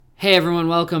Hey everyone,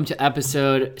 welcome to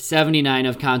episode 79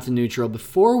 of Content Neutral.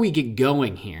 Before we get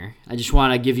going here, I just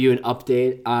want to give you an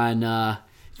update on,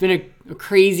 it's been a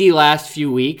crazy last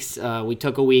few weeks. We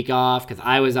took a week off because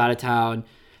I was out of town.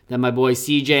 Then my boy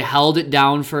CJ held it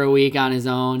down for a week on his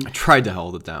own. I tried to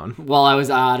hold it down. While I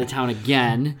was out of town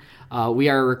again. We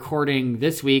are recording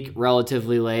this week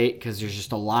relatively late because there's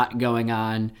just a lot going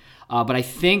on. But I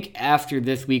think after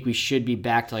this week, we should be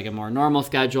back to like a more normal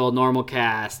schedule, normal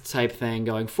cast type thing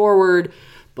going forward.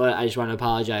 But I just want to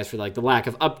apologize for like the lack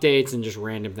of updates and just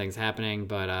random things happening.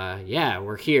 But yeah,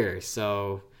 we're here.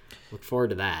 So look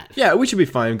forward to that. Yeah, we should be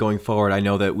fine going forward. I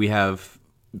know that we have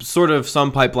sort of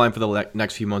some pipeline for the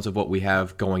next few months of what we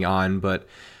have going on. But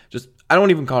just, I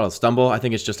don't even call it a stumble. I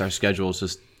think it's just our schedules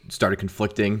just started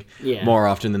conflicting more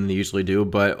often than they usually do.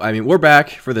 But I mean, we're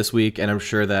back for this week. And I'm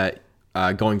sure that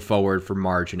going forward for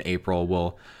March and April,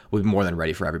 we'll be more than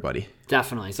ready for everybody.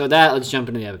 Definitely. So that, let's jump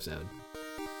into the episode.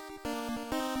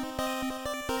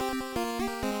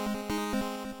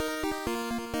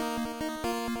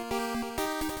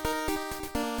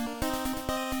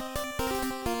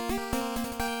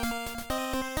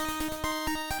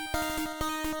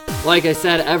 Like I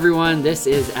said, everyone, this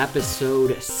is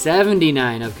episode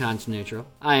 79 of Content Neutral.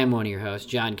 I am one of your hosts,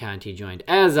 John Conti, joined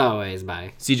as always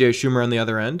by CJ Schumer on the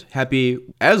other end. Happy,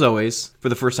 as always, for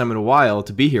the first time in a while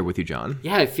to be here with you, John.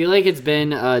 Yeah, I feel like it's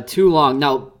been too long.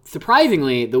 Now,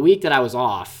 surprisingly, the week that I was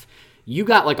off, you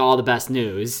got like all the best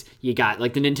news. You got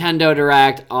like the Nintendo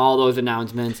Direct, all those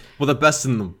announcements. Well, the best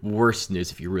and the worst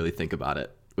news, if you really think about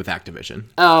it, with Activision.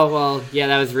 Oh, well, yeah,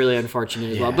 that was really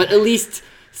unfortunate as well. But at least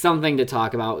something to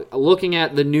talk about. Looking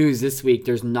at the news this week,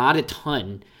 there's not a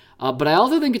ton, but I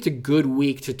also think it's a good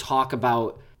week to talk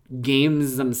about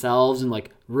games themselves and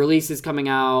like releases coming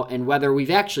out and whether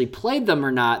we've actually played them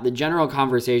or not, the general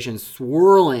conversation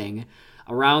swirling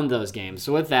around those games.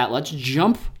 So with that, let's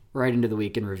jump right into the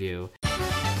week in review.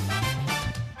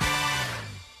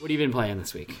 What have you been playing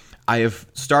this week? I have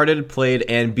started, played,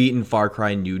 and beaten Far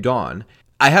Cry New Dawn.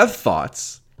 I have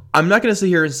thoughts. I'm not going to sit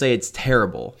here and say it's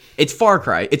terrible. It's Far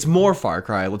Cry. It's more Far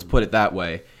Cry, let's put it that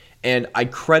way. And I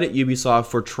credit Ubisoft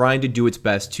for trying to do its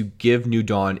best to give New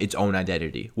Dawn its own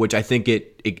identity, which I think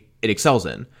it excels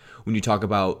in. When you talk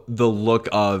about the look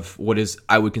of what is,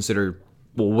 I would consider,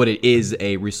 well, what it is,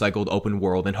 a recycled open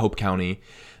world in Hope County,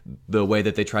 the way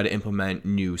that they try to implement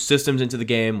new systems into the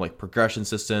game, like progression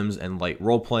systems and light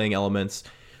role-playing elements,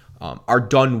 are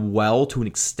done well to an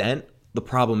extent. The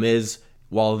problem is,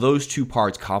 while those two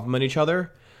parts complement each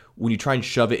other, when you try and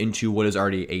shove it into what is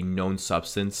already a known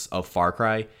substance of Far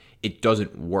Cry, it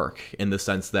doesn't work in the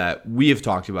sense that we have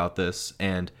talked about this.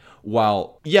 And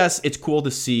while, yes, it's cool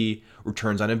to see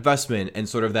returns on investment and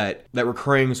sort of that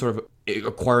recurring sort of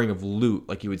acquiring of loot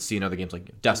like you would see in other games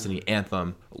like Destiny,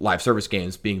 Anthem, live service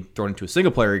games being thrown into a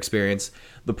single-player experience,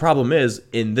 the problem is,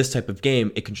 in this type of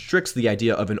game, it constricts the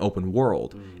idea of an open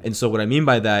world. And so what I mean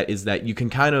by that is that you can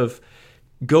kind of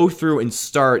go through and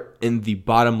start in the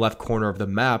bottom left corner of the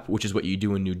map, which is what you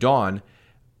do in New Dawn,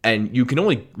 and you can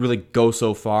only really go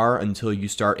so far until you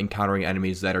start encountering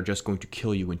enemies that are just going to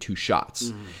kill you in 2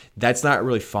 shots. That's not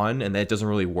really fun, and that doesn't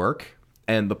really work.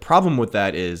 And the problem with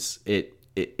that is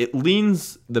it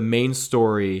leans the main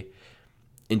story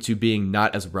into being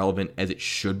not as relevant as it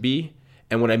should be.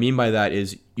 And what I mean by that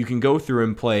is you can go through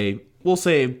and play, we'll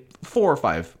say, 4 or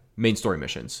 5 main story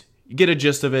missions. You get a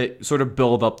gist of it, sort of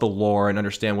build up the lore and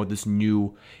understand what this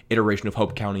new iteration of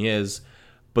Hope County is.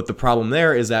 But the problem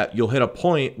there is that you'll hit a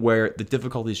point where the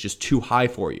difficulty is just too high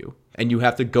for you. And you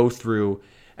have to go through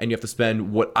and you have to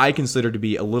spend what I consider to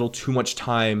be a little too much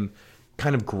time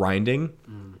kind of grinding,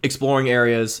 exploring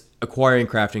areas, acquiring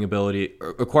crafting ability,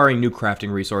 acquiring new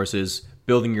crafting resources,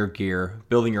 building your gear,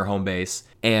 building your home base.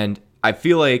 And I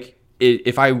feel like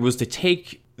if I was to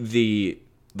take the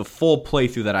full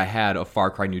playthrough that I had of Far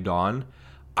Cry New Dawn,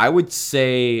 I would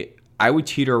say I would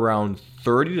teeter around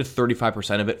 30 to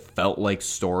 35% of it felt like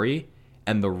story,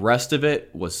 and the rest of it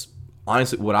was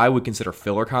honestly what I would consider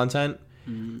filler content.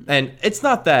 And it's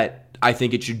not that I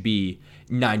think it should be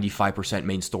 95%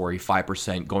 main story,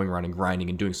 5% going around and grinding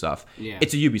and doing stuff.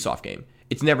 It's a Ubisoft game.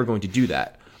 It's never going to do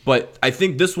that. But I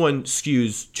think this one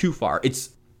skews too far. It's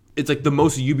like the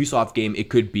most Ubisoft game it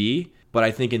could be. But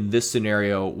I think in this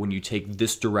scenario, when you take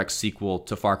this direct sequel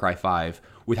to Far Cry 5,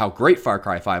 with how great Far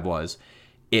Cry 5 was,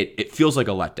 it feels like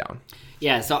a letdown.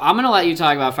 Yeah, so I'm going to let you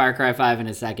talk about Far Cry 5 in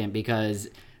a second because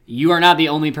you are not the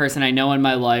only person I know in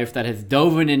my life that has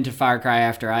dove into Far Cry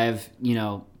after I have,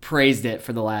 praised it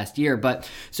for the last year. But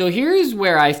so here's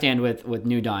where I stand with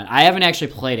New Dawn. I haven't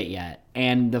actually played it yet.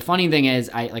 And the funny thing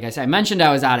is, I mentioned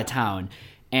I was out of town.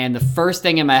 And the first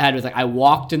thing in my head was like, I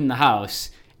walked in the house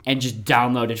and just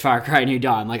downloaded Far Cry New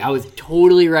Dawn. Like, I was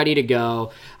totally ready to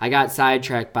go. I got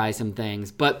sidetracked by some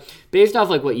things. But based off,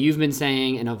 like, what you've been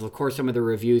saying and, of course, some of the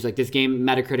reviews, like, this game,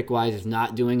 Metacritic-wise, is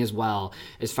not doing as well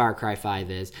as Far Cry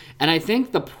 5 is. And I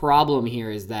think the problem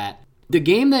here is that the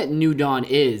game that New Dawn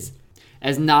is,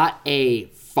 as not a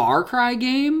Far Cry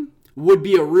game, would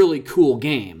be a really cool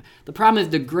game. The problem is,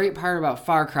 the great part about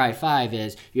Far Cry 5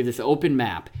 is you have this open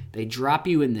map. They drop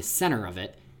you in the center of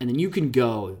it, and then you can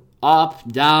go up,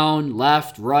 down,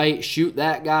 left, right, shoot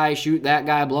that guy,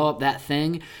 blow up that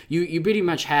thing. You pretty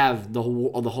much have the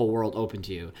whole world open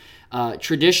to you.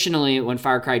 Traditionally, when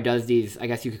Far Cry does these, I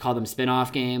guess you could call them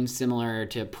spin-off games, similar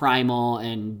to Primal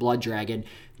and Blood Dragon,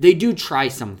 they do try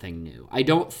something new. I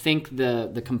don't think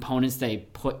the components they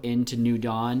put into New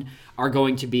Dawn are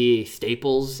going to be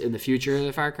staples in the future of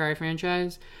the Far Cry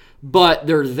franchise, but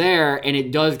they're there, and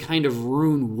it does kind of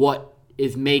ruin what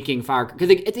is making Far Cry,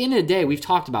 because at the end of the day, we've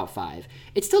talked about 5.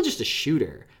 It's still just a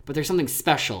shooter, but there's something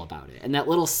special about it, and that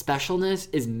little specialness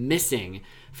is missing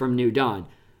from New Dawn.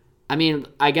 I mean,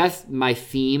 I guess my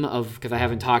theme of, because I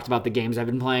haven't talked about the games I've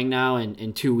been playing now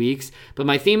in 2 weeks, but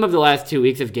my theme of the last 2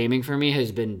 weeks of gaming for me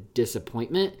has been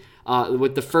disappointment,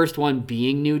 with the first one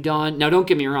being New Dawn. Now, don't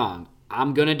get me wrong,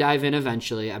 I'm going to dive in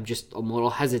eventually. I'm a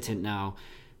little hesitant now.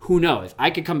 Who knows? I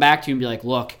could come back to you and be like,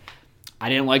 look, I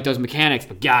didn't like those mechanics,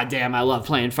 but goddamn, I love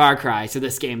playing Far Cry, so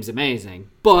this game's amazing.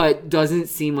 But doesn't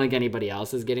seem like anybody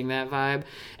else is getting that vibe.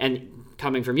 And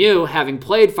coming from you, having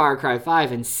played Far Cry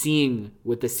 5 and seeing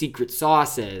what the secret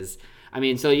sauce is, I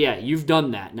mean, so yeah, you've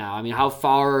done that now. I mean, how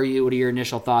far are you? What are your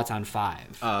initial thoughts on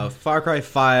 5? Far Cry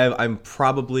 5, I'm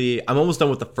almost done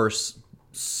with the first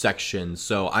section,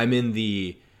 so I'm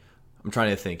trying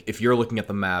to think. If you're looking at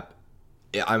the map,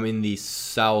 I'm in the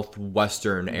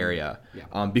southwestern area.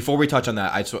 Yeah. Before we touch on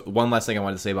that, one last thing I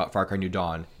wanted to say about Far Cry New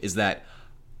Dawn is that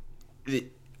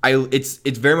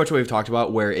it's very much what we've talked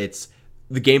about, where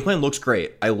the game plan looks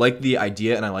great. I like the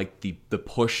idea, and I like the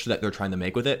push that they're trying to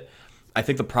make with it. I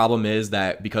think the problem is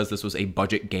that because this was a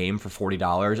budget game for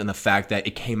 $40, and the fact that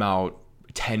it came out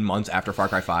 10 months after Far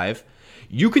Cry 5,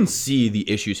 you can see the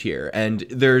issues here. And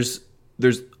there's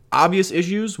obvious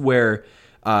issues where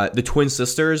the twin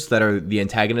sisters that are the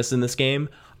antagonists in this game,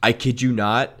 I kid you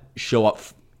not, show up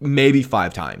maybe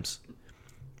 5 times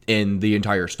in the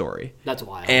entire story. That's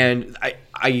wild. And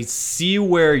I see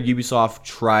where Ubisoft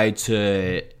tried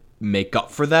to make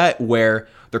up for that, where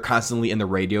they're constantly in the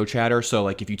radio chatter. So,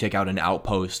 like, if you take out an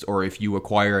outpost or if you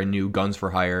acquire a new guns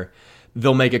for hire,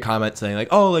 they'll make a comment saying, like,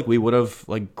 oh, like, we would have,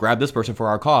 like, grabbed this person for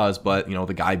our cause, but, you know,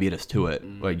 the guy beat us to it,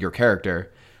 like, your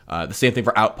character. The same thing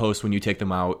for outposts. When you take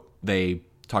them out, they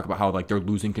talk about how, like, they're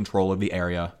losing control of the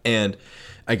area. And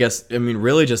I guess, I mean,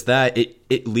 really just that,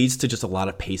 it leads to just a lot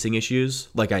of pacing issues.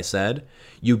 Like I said,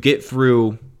 you get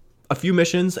through a few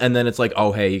missions and then it's like,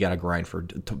 oh, hey, you gotta grind for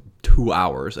 2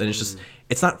 hours, and it's just,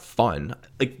 it's not fun.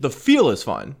 Like, the feel is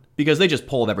fun because they just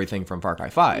pulled everything from Far Cry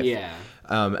 5. Yeah.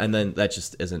 And then that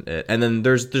just isn't it. And then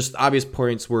there's just obvious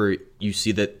points where you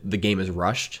see that the game is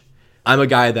rushed. I'm a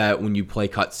guy that when you play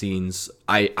cutscenes,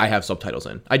 I have subtitles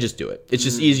in. I just do it. It's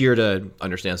just easier to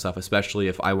understand stuff, especially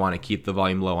if I want to keep the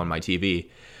volume low on my TV.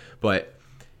 But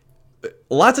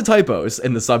lots of typos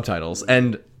in the subtitles.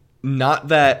 And not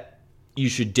that you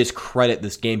should discredit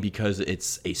this game because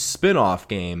it's a spin-off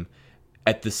game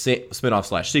at the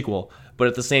spin-off/sequel, but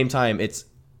at the same time,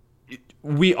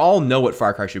 we all know what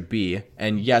Far Cry should be.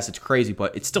 And yes, it's crazy,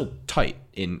 but it's still tight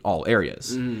in all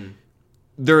areas.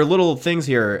 There are little things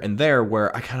here and there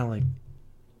where I kind of like,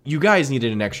 you guys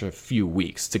needed an extra few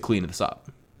weeks to clean this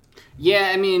up.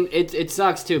 Yeah, I mean, it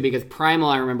sucks too, because Primal,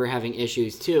 I remember having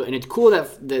issues too, and it's cool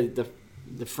that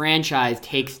the franchise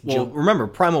takes... Well, remember,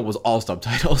 Primal was all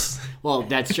subtitles. Well,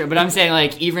 that's true, but I'm saying,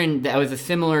 like, even that was a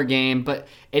similar game, but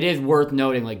it is worth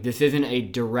noting, like, this isn't a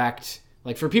direct...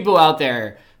 Like, for people out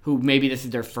there who maybe this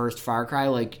is their first Far Cry,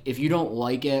 like, if you don't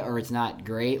like it or it's not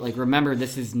great, like, remember,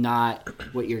 this is not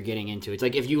what you're getting into. It's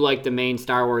like if you like the main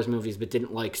Star Wars movies but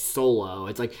didn't like Solo,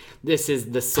 it's like, this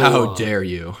is the Solo. How dare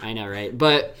you? I know, right?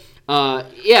 But,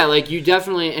 yeah, like, you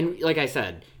definitely, and like I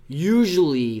said,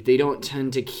 usually they don't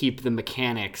tend to keep the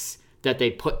mechanics that they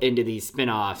put into these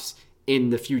spin-offs in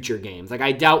the future games. Like,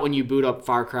 I doubt when you boot up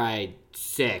Far Cry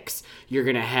 6, you're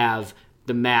going to have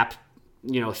the map,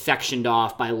 you know, sectioned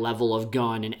off by level of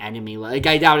gun and enemy. Like,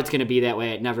 I doubt it's going to be that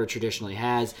way. It never traditionally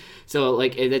has. So,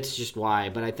 like, that's just why.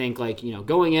 But I think, like, you know,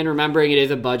 going in, remembering it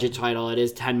is a budget title, it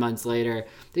is 10 months later,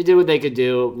 they did what they could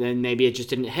do, and maybe it just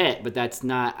didn't hit. But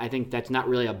I think that's not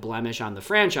really a blemish on the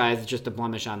franchise. It's just a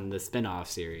blemish on the spin-off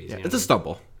series. Yeah, you know? It's a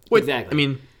stumble. Exactly. I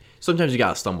mean, sometimes you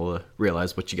gotta stumble to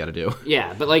realize what you gotta do.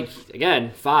 Yeah, but like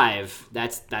again, 5,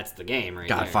 that's the game right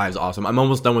God, there. 5's awesome. I'm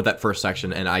almost done with that first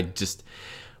section, and I just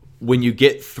when you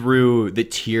get through the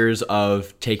tiers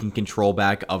of taking control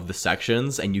back of the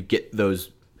sections, and you get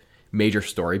those major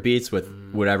story beats with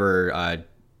whatever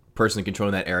person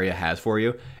controlling that area has for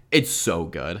you, it's so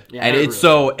good. Yeah, and it's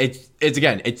really it's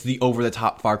again, it's the over the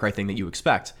top Far Cry thing that you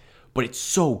expect. But it's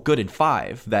so good in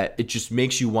 5 that it just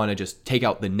makes you want to just take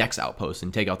out the next outpost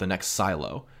and take out the next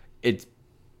silo. It's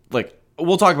like,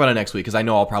 we'll talk about it next week because I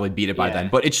know I'll probably beat it by then,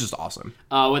 but it's just awesome.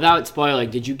 Without spoiling,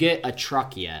 did you get a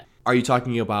truck yet? Are you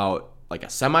talking about like a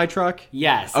semi-truck?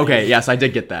 Yes. Okay, yes, I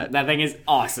did get that. That thing is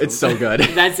awesome. It's so good.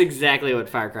 That's exactly what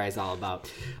Far Cry is all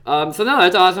about. So no,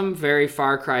 that's awesome. Very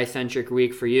Far Cry-centric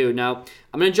week for you. Now,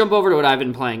 I'm going to jump over to what I've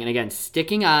been playing. And again,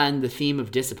 sticking on the theme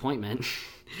of disappointment,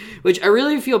 which I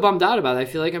really feel bummed out about. I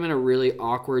feel like I'm in a really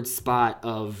awkward spot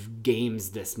of games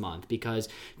this month because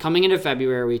coming into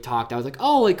February, I was like,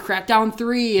 oh, like Crackdown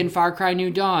 3 and Far Cry New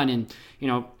Dawn. And,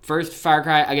 first Far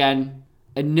Cry, again,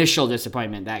 initial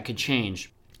disappointment. That could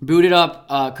change. Booted up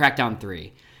Crackdown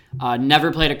 3.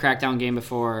 Never played a Crackdown game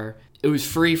before. It was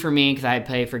free for me because I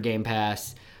pay for Game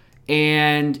Pass.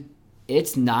 And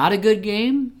it's not a good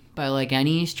game by like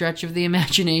any stretch of the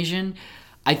imagination.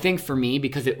 I think for me,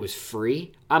 because it was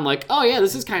free, I'm like, oh yeah,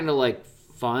 this is kind of like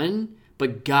fun.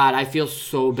 But God, I feel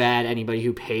so bad anybody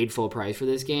who paid full price for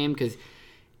this game because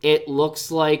it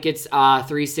looks like it's a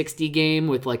 360 game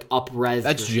with like up-res.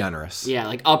 That's generous. Yeah,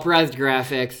 like up-res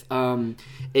graphics.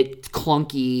 It's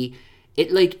clunky.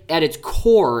 It like at its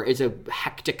core is a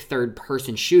hectic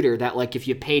third-person shooter that like if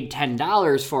you paid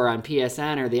 $10 for on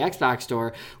PSN or the Xbox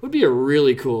store would be a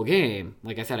really cool game.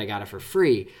 Like I said, I got it for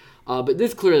free. But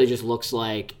this clearly just looks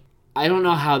like, I don't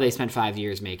know how they spent 5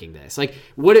 years making this. Like,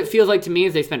 what it feels like to me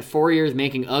is they spent 4 years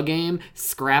making a game,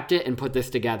 scrapped it, and put this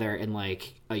together in,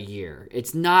 like, a year.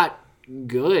 It's not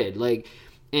good. Like,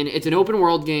 and it's an open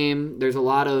world game. There's a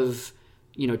lot of,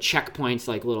 checkpoints,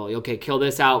 like little, okay, kill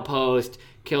this outpost,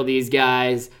 kill these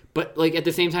guys. But, like, at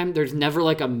the same time, there's never,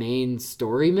 like, a main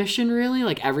story mission, really.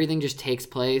 Like, everything just takes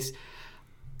place.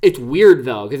 It's weird,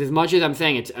 though, because as much as I'm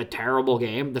saying it's a terrible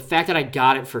game, the fact that I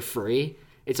got it for free,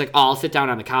 it's like, I'll sit down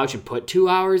on the couch and put 2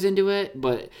 hours into it,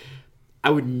 but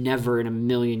I would never in a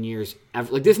million years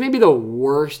ever. Like, this may be the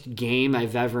worst game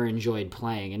I've ever enjoyed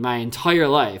playing in my entire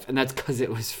life, and that's because it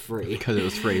was free. Because it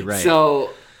was free, right. So,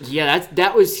 yeah,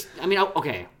 that was,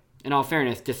 okay, in all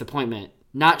fairness, disappointment.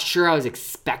 Not sure I was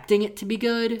expecting it to be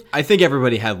good. I think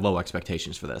everybody had low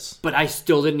expectations for this. But I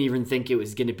still didn't even think it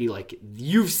was going to be like,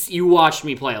 you watched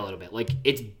me play a little bit. Like,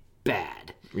 it's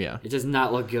bad. Yeah. It does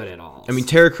not look good at all. I mean,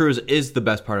 Terry Crews is the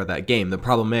best part of that game. The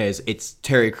problem is, it's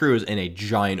Terry Crews in a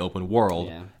giant open world,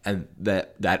 and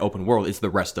that open world is the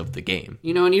rest of the game.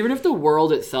 And even if the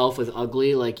world itself was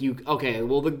ugly, like,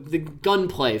 the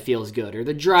gunplay feels good, or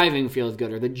the driving feels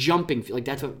good, or the jumping, like,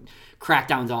 that's what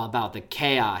Crackdown's all about, the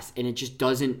chaos, and it just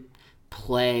doesn't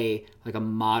play like a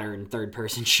modern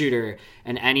third-person shooter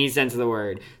in any sense of the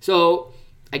word. So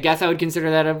I guess I would consider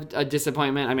that a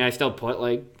disappointment. I mean, I still put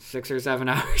like 6 or 7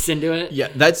 hours into it. Yeah,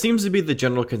 that seems to be the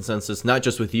general consensus, not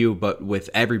just with you, but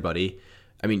with everybody.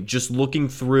 I mean, just looking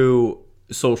through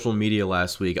social media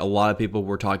last week, a lot of people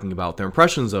were talking about their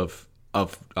impressions of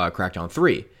Crackdown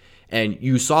 3. And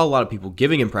you saw a lot of people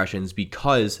giving impressions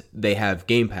because they have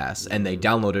Game Pass and they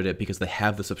downloaded it because they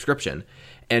have the subscription.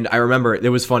 And I remember it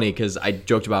was funny because I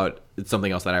joked about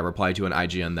something else that I replied to on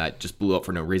IGN that just blew up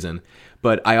for no reason.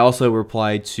 But I also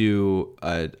replied to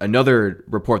another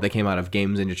report that came out of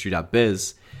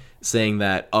GamesIndustry.biz saying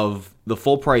that of the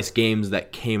full price games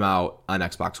that came out on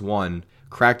Xbox One,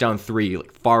 Crackdown 3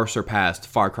 far surpassed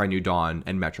Far Cry New Dawn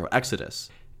and Metro Exodus.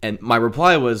 And my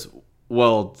reply was,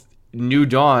 well, New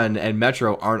Dawn and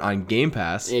Metro aren't on Game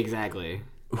Pass. Exactly.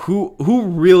 Who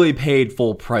really paid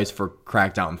full price for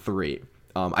Crackdown 3?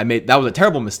 That was a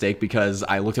terrible mistake because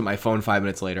I looked at my phone 5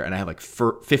 minutes later and I had like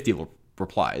 50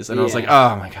 replies, and I was like,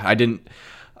 oh my god,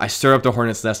 I stirred up the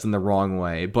hornet's nest in the wrong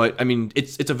way. But I mean,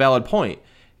 it's a valid point.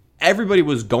 Everybody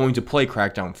was going to play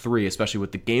Crackdown 3, especially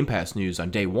with the Game Pass news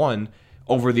on day one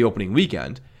over the opening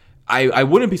weekend. I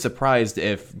wouldn't be surprised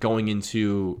if going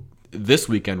into this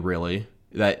weekend, really,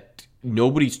 that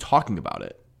nobody's talking about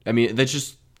it. I mean, that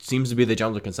just seems to be the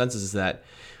general consensus, is that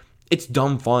it's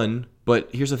dumb fun, but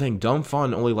here's the thing, dumb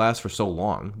fun only lasts for so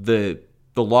long. The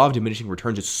law of diminishing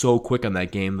returns is so quick on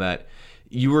that game that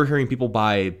you were hearing people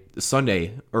by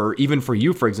Sunday, or even for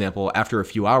you, for example, after a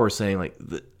few hours saying like,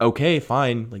 okay,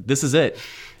 fine, like this is it.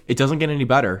 It doesn't get any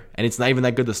better, and it's not even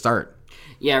that good to start.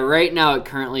 Yeah, right now it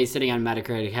currently sitting on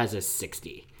Metacritic has a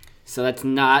 60. So that's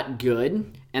not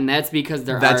good. And that's because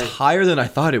That's higher than I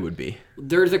thought it would be.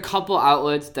 There's a couple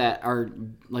outlets that are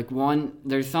like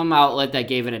there's some outlet that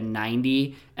gave it a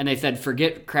 90 and they said,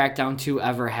 forget Crackdown 2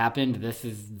 ever happened. This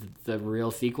is the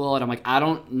real sequel. And I'm like, I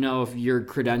don't know if your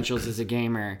credentials as a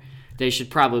gamer, they should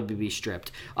probably be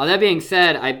stripped. That being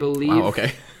said, I believe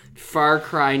Far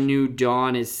Cry New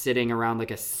Dawn is sitting around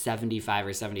like a 75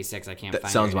 or 76. I can't find it.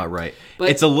 That sounds about right. But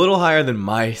it's a little higher than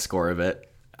my score of it.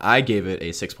 I gave it a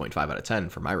 6.5 out of 10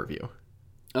 for my review.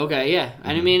 Okay, yeah.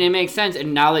 And I mean, it makes sense.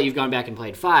 And now that you've gone back and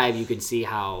played 5, you can see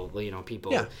how,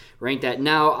 people rank that.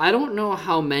 Now, I don't know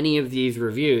how many of these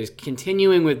reviews,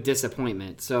 continuing with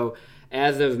disappointment. So,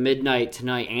 as of midnight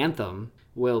tonight, Anthem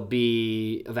will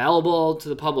be available to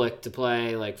the public to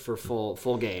play, for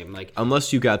full game.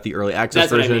 Unless you got the early access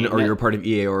version or you're part of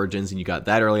EA Origins and you got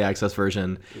that early access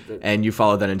version and you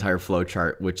followed that entire flow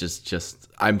chart, which is just,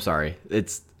 I'm sorry.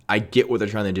 I get what they're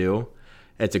trying to do.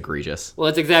 It's egregious. Well,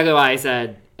 that's exactly why I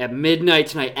said at midnight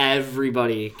tonight,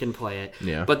 everybody can play it.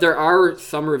 Yeah. But there are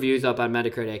some reviews up on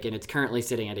Metacritic, and it's currently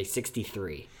sitting at a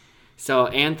 63. So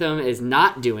Anthem is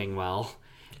not doing well.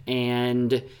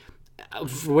 And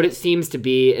what it seems to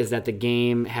be is that the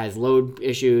game has load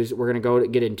issues. We're going to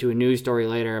get into a news story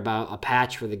later about a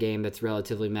patch for the game that's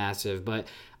relatively massive. But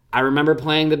I remember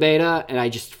playing the beta, and I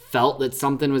just felt that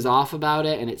something was off about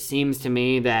it. And it seems to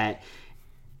me that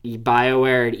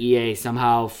BioWare and EA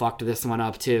somehow fucked this one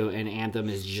up too, and Anthem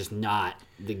is just not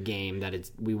the game that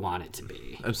we want it to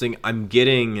be. I'm saying I'm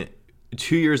getting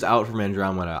 2 years out from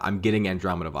Andromeda. I'm getting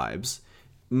Andromeda vibes,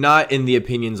 not in the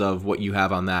opinions of what you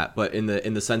have on that, but in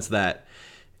the sense that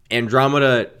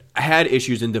Andromeda had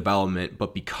issues in development,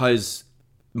 but because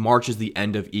March is the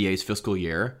end of EA's fiscal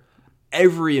year,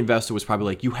 every investor was probably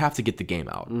like, you have to get the game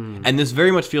out. And this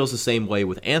very much feels the same way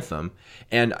with Anthem.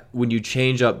 And when you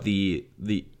change up the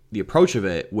approach of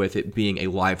it with it being a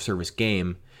live service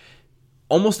game,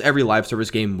 almost every live service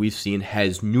game we've seen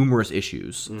has numerous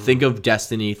issues. Think of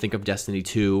Destiny, think of Destiny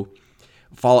 2.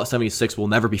 Fallout 76 will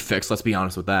never be fixed, let's be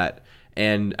honest with that.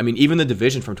 And I mean, even The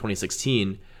Division from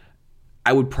 2016,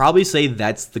 I would probably say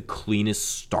that's the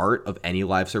cleanest start of any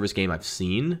live service game I've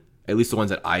seen, at least the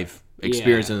ones that I've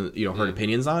experienced and heard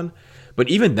opinions on. But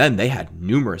even then, they had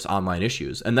numerous online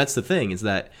issues. And that's the thing, is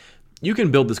that you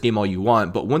can build this game all you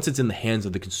want, but once it's in the hands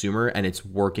of the consumer and it's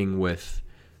working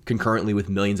concurrently with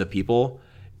millions of people,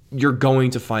 you're going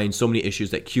to find so many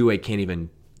issues that QA can't even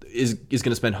is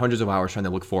going to spend hundreds of hours trying to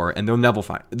look for, and they'll never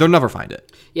find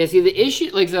it. Yeah, see, the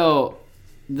issue,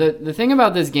 the thing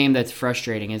about this game that's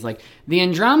frustrating is the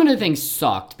Andromeda thing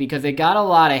sucked because it got a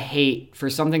lot of hate for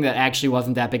something that actually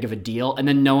wasn't that big of a deal, and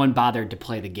then no one bothered to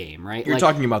play the game, right? You're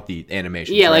talking about the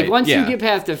animation. Yeah, right? Once you get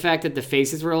past the fact that the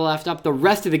faces were left up, the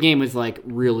rest of the game was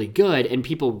really good, and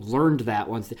people learned that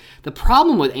once. The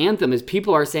problem with Anthem is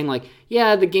people are saying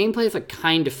yeah, the gameplay is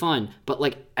kind of fun, but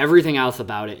everything else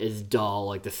about it is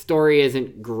dull. The story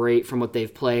isn't great from what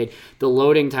they've played. The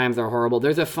loading times are horrible.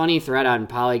 There's a funny thread on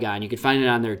Polygon. You can find it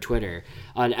on their Twitter,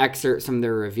 an excerpt from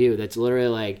their review that's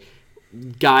literally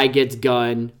guy gets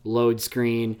gun, load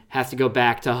screen, has to go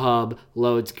back to hub,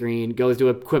 load screen, goes to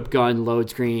equip gun, load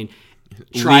screen,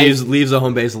 leaves the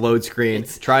home base, load screen,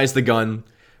 tries the gun,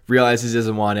 realizes he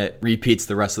doesn't want it, repeats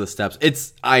the rest of the steps.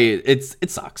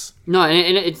 It sucks. No,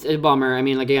 and it's a bummer. I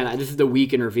mean, again, this is the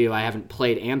week in review. I haven't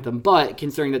played Anthem, but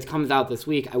considering that it comes out this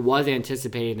week, I was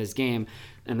anticipating this game,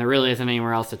 and there really isn't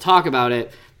anywhere else to talk about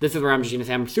it. This is where I'm just going to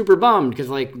say I'm super bummed because,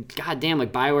 goddamn,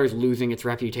 BioWare's losing its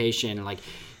reputation, and,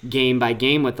 game by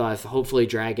game with us. Hopefully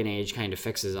Dragon Age kind of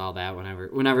fixes all that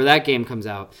whenever that game comes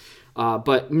out.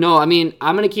 But no, I mean,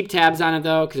 I'm going to keep tabs on it,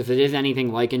 though, because if it is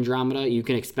anything like Andromeda, you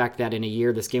can expect that in a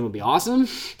year this game will be awesome.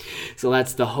 So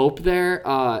that's the hope there.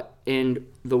 And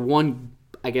the one,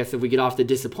 I guess, if we get off the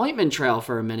disappointment trail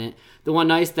for a minute, the one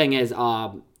nice thing is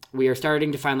we are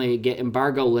starting to finally get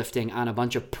embargo lifting on a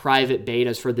bunch of private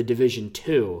betas for The Division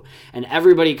 2. And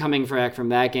everybody coming back from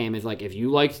that game is if you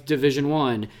liked Division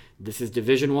 1, this is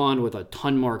Division 1 with a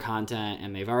ton more content,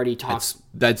 and they've already talked...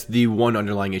 That's the one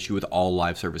underlying issue with all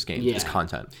live service games, is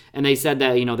content. And they said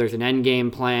that, there's an end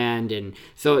game planned, and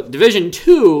so Division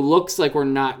 2 looks like we're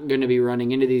not going to be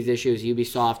running into these issues.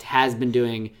 Ubisoft has been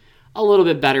doing a little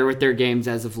bit better with their games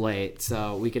as of late,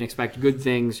 so we can expect good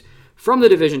things from The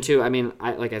Division 2. I mean,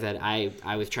 like I said,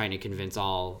 I was trying to convince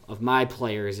all of my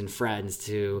players and friends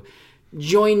to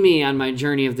join me on my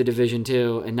journey of The Division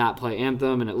 2 and not play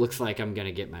Anthem, and it looks like I'm going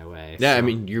to get my way. Yeah, so. I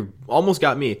mean, you almost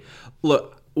got me.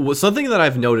 Look, something that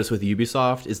I've noticed with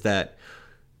Ubisoft is that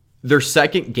their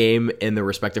second game in their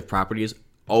respective properties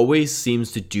always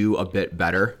seems to do a bit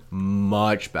better,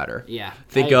 much better. Yeah.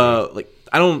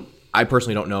 I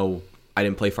personally don't know I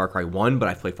didn't play Far Cry 1, but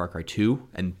I played Far Cry 2,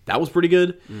 and that was pretty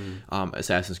good.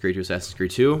 Assassin's Creed 2, Assassin's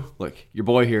Creed 2. Look, your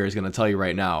boy here is going to tell you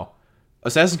right now,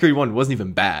 Assassin's Creed 1 wasn't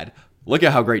even bad. Look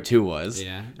at how great 2 was.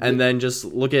 Yeah. And then just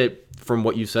look at, from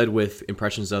what you said, with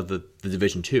impressions of the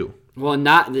Division 2. Well,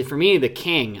 not for me, the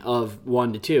king of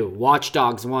 1 to 2. Watch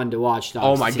Dogs 1 to Watch Dogs 2.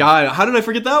 Oh my god, how did I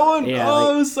forget that one?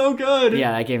 Yeah, it was so good.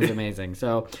 Yeah, that game's amazing.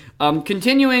 So,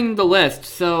 continuing the list.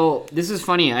 So, this is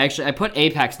funny. I put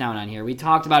Apex down on here. We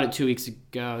talked about it 2 weeks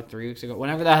ago, 3 weeks ago,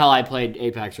 whenever the hell I played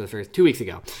Apex for the first 2 weeks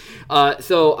ago.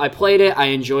 So, I played it. I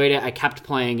enjoyed it. I kept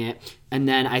playing it. And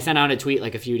then I sent out a tweet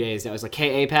like a few days that was like,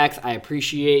 hey, Apex, I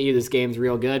appreciate you. This game's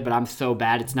real good, but I'm so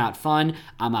bad it's not fun.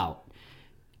 I'm out.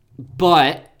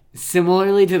 But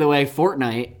similarly to the way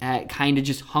Fortnite kind of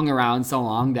just hung around so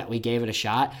long that we gave it a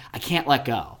shot, I can't let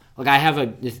go. Like, I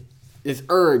have this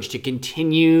urge to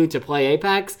continue to play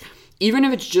Apex, even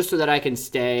if it's just so that I can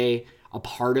stay a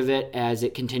part of it as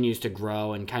it continues to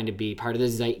grow and kind of be part of the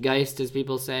zeitgeist, as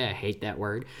people say. I hate that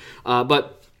word.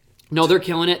 But no, they're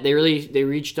killing it. They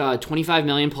reached 25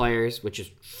 million players, which is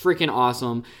freaking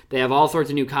awesome. They have all sorts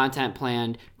of new content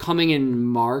planned. Coming in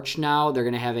March now, they're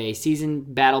going to have a season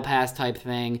battle pass type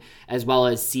thing, as well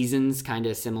as seasons, kind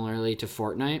of similarly to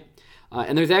Fortnite.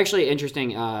 And there's actually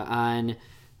interesting, on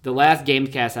the last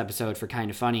Gamecast episode for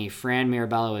Kind of Funny, Fran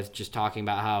Mirabella was just talking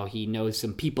about how he knows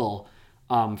some people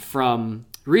from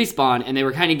Respawn, and they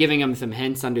were kind of giving him some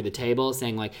hints under the table,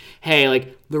 saying like, hey,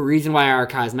 like, the reason why our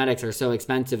cosmetics are so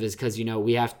expensive is because, you know,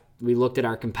 we looked at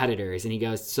our competitors. And he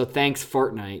goes, so thanks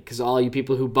Fortnite, because all you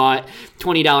people who bought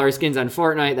 $20 skins on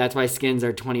Fortnite, that's why skins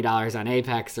are $20 on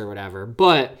Apex or whatever.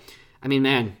 But I mean,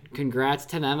 man, congrats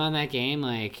to them on that game.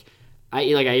 Like I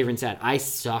even said, I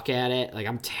suck at it. Like,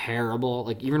 I'm terrible,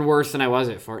 like even worse than I was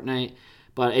at Fortnite.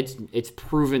 But it's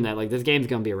proven that, like, this game's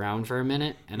going to be around for a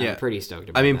minute, and I'm pretty stoked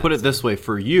about it. I mean, put it this way,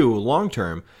 for you, long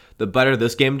term, the better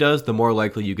this game does, the more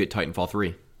likely you get Titanfall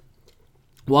 3.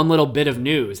 One little bit of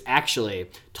news, actually.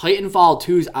 Titanfall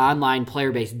 2's online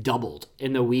player base doubled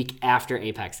in the week after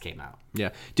Apex came out.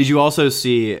 Yeah. Did you also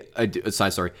see, a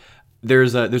side story,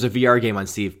 there's a VR game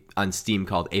on Steam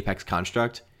called Apex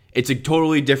Construct. It's a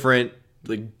totally different,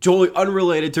 like, totally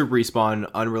unrelated to Respawn,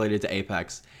 unrelated to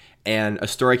Apex. And a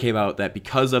story came out that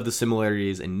because of the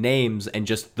similarities in names and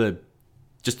just the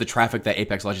traffic that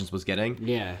Apex Legends was getting,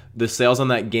 the sales on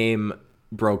that game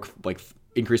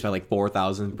increased by like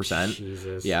 4,000%.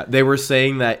 Jesus. Yeah, they were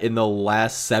saying that in the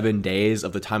last 7 days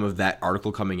of the time of that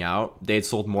article coming out, they had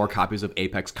sold more copies of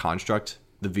Apex Construct,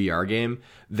 the VR game,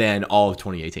 than all of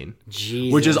 2018.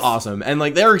 Jesus. Which is awesome. And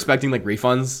like, they're expecting like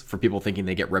refunds for people thinking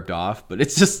they get ripped off, but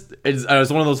it's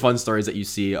one of those fun stories that you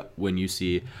see when you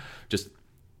see just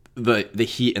the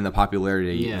heat and the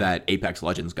popularity that Apex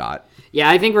Legends got. Yeah,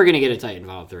 I think we're gonna get a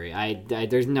Titanfall 3. I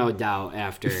there's no doubt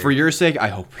after. For your sake, I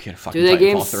hope we get a fucking Titanfall 3. That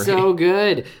game's so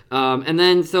good. And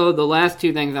then so the last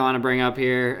two things I want to bring up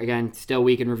here, again, still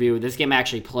week in review. This game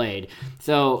actually played.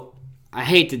 So I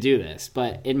hate to do this,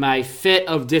 but in my fit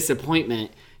of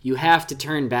disappointment, you have to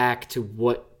turn back to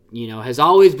what, you know, has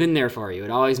always been there for you.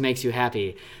 It always makes you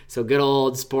happy. So good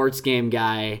old sports game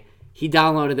guy, he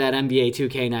downloaded that NBA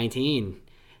 2K19.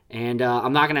 And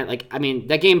I'm not going to,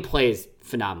 that game plays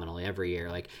phenomenally every year.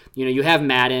 Like, you know, you have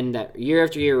Madden that year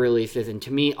after year releases, and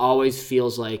to me always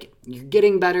feels like you're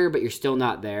getting better, but you're still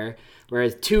not there.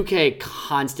 Whereas 2K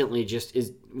constantly just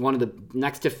is one of the,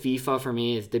 next to FIFA for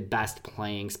me, is the best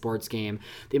playing sports game.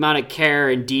 The amount of care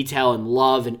and detail and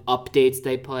love and updates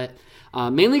they put.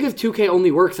 Mainly because 2K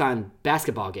only works on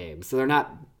basketball games, so they're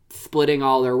not splitting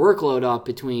all their workload up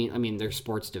between, their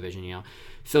sports division, you know.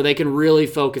 So they can really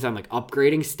focus on like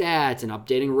upgrading stats and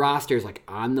updating rosters like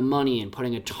on the money and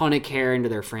putting a ton of care into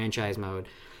their franchise mode.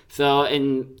 So,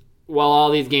 and while all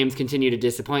these games continue to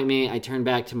disappoint me, I turn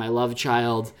back to my love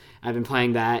child. I've been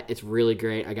playing that. It's really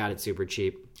great. I got it super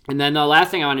cheap. And then the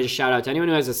last thing I wanted to shout out to anyone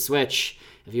who has a Switch,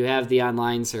 if you have the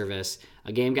online service,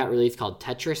 a game got released called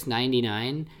Tetris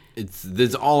 99.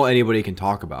 That's all anybody can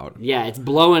talk about. Yeah, it's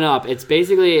blowing up. It's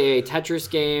basically a Tetris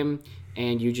game,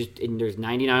 and there's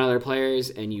 99 other players,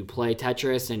 and you play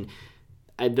Tetris, and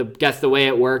I guess the way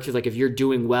it works is like if you're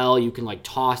doing well, you can like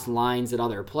toss lines at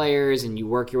other players, and you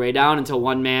work your way down until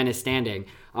one man is standing.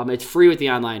 It's free with the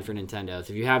online for Nintendo,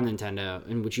 so if you have Nintendo,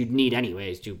 and which you'd need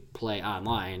anyways to play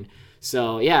online.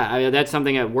 So yeah, that's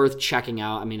something worth checking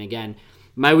out. Again,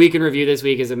 my week in review this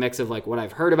week is a mix of like what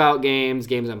I've heard about games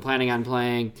I'm planning on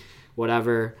playing,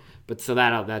 whatever. But so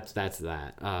that's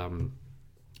that.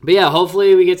 But yeah,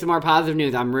 hopefully we get some more positive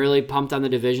news. I'm really pumped on the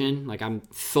division. Like, I'm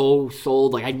so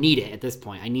sold. Like, I need it at this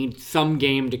point. I need some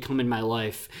game to come in my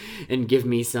life and give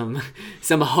me some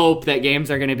hope that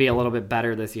games are going to be a little bit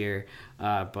better this year.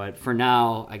 But for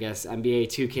now, I guess NBA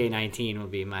 2K19 will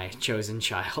be my chosen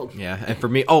child. Yeah, and for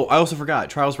me, I also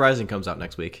forgot. Trials Rising comes out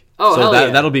next week. Oh, so hell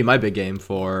yeah. That'll be my big game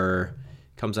for...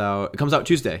 It comes out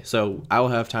Tuesday, so I will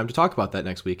have time to talk about that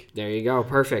next week. There you go.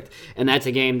 Perfect. And that's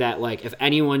a game that, like, if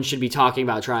anyone should be talking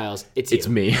about Trials, it's you. It's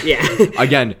me. Yeah.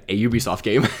 Again, a Ubisoft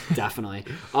game. Definitely.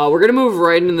 We're going to move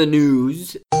right into the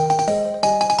news.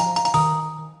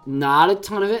 Not a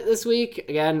ton of it this week.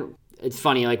 Again, it's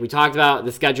funny. Like, we talked about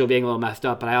the schedule being a little messed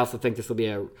up, but I also think this will be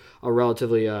a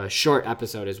relatively short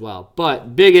episode as well.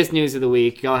 But biggest news of the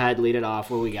week. Go ahead, lead it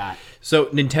off. What we got? So,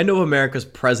 Nintendo of America's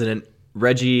president,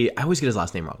 Reggie, I always get his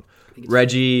last name wrong.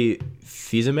 Reggie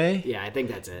Fils-Aimé? Yeah, I think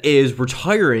that's it. Is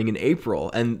retiring in April.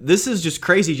 And this is just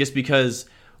crazy just because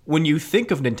when you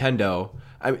think of Nintendo,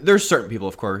 there's certain people,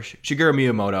 of course. Shigeru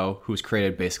Miyamoto, who's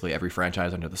created basically every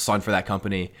franchise under the sun for that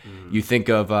company. You think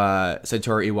of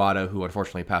Satoru Iwata, who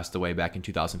unfortunately passed away back in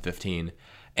 2015.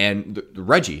 And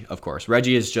Reggie, of course.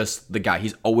 Reggie is just the guy.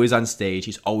 He's always on stage.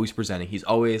 He's always presenting. He's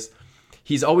always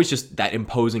just that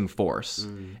imposing force.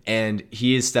 And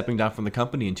he is stepping down from the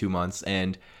company in 2 months.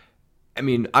 And, I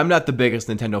mean, I'm not the biggest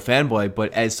Nintendo fanboy,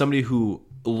 but as somebody who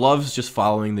loves just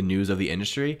following the news of the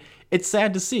industry, it's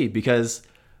sad to see because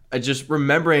just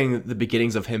remembering the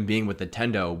beginnings of him being with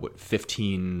Nintendo,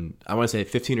 15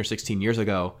 or 16 years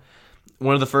ago,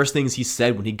 one of the first things he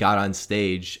said when he got on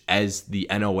stage as the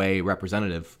NOA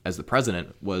representative, as the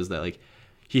president, was that, like,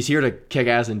 he's here to kick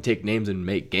ass and take names and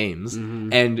make games.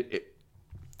 And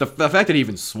the fact that he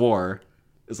even swore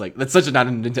is like, that's such a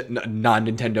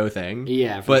non-Nintendo thing.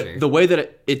 Yeah, but sure. the way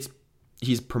that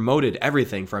he's promoted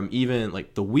everything from even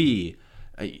like the Wii,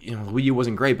 the Wii U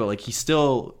wasn't great, but like he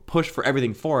still pushed for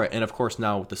everything for it. And of course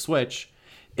now with the Switch,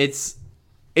 it's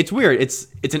weird.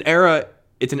 It's an era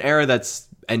that's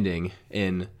ending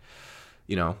in,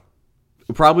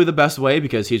 probably the best way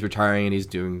because he's retiring and he's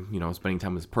doing, spending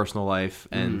time with his personal life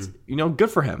and, good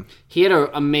for him. He had an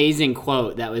amazing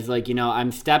quote that was like,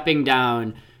 I'm stepping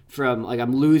down from, like,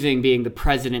 I'm losing being the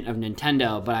president of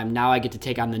Nintendo, but I get to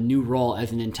take on the new role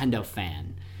as a Nintendo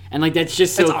fan. And, like, that's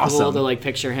just so cool awesome to, like,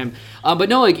 picture him. But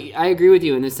no, like, I agree with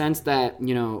you in the sense that,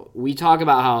 we talk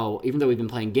about how, even though we've been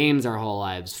playing games our whole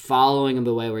lives, following him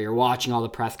the way where you're watching all the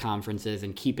press conferences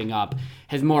and keeping up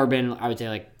has more been, I would say,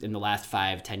 like, in the last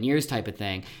 5-10 years type of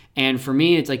thing. And for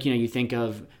me, it's like, you think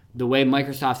of the way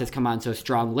Microsoft has come on so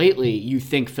strong lately, you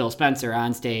think Phil Spencer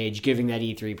on stage giving that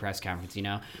E3 press conference,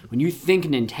 When you think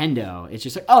Nintendo, it's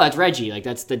just like, oh, that's Reggie. Like,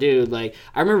 that's the dude. Like,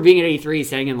 I remember being at E3,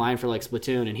 standing in line for, like,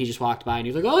 Splatoon, and he just walked by, and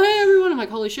he was like, oh, hey, everyone. I'm like,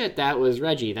 holy shit, that was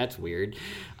Reggie. That's weird.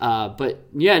 But,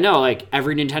 yeah, no, like,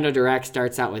 every Nintendo Direct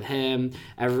starts out with him.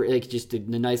 Just the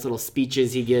nice little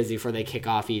speeches he gives before they kick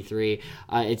off E3.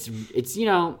 It's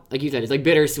like you said, it's, like,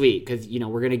 bittersweet, because,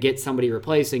 we're going to get somebody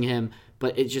replacing him,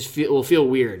 but it just will feel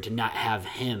weird to not have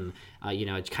him.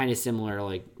 It's kind of similar,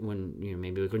 like when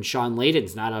maybe like when Sean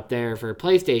Layden's not up there for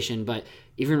PlayStation, but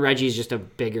even Reggie's just a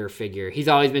bigger figure. He's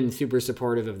always been super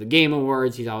supportive of the Game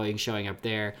Awards. He's always showing up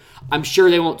there. I'm sure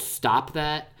they won't stop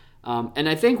that. And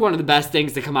I think one of the best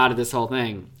things to come out of this whole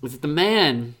thing is that the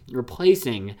man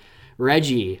replacing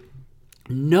Reggie,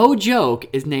 no joke,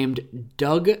 is named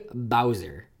Doug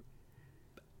Bowser.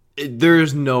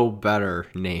 There's no better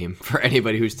name for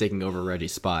anybody who's taking over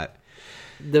Reggie's spot.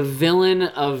 The villain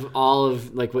of all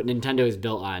of like what Nintendo is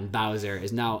built on, Bowser,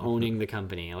 is now owning the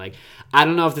company. Like, I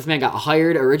don't know if this man got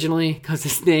hired originally because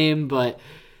of his name, but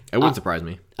it wouldn't surprise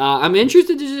me. I'm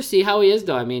interested to just see how he is,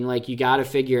 though. I mean, like, you got to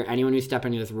figure anyone who's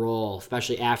stepping into this role,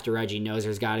 especially after Reggie, knows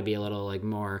there's got to be a little like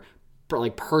more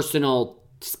like personal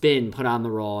spin put on the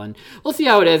role, and we'll see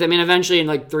how it is. I mean, eventually in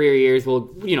like 3 years we'll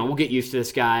get used to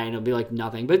this guy and it'll be like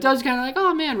nothing, but it does kind of like,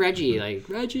 oh man, Reggie.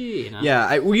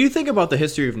 Yeah, when you think about the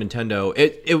history of Nintendo,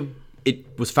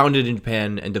 it was founded in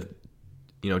Japan and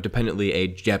dependently a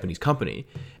Japanese company,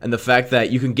 and the fact that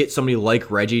you can get somebody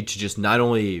like Reggie to just not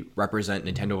only represent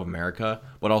Nintendo of America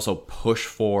but also push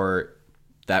for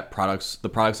the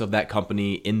products of that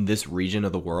company in this region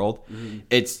of the world,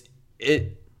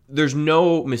 there's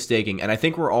no mistaking, and I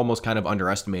think we're almost kind of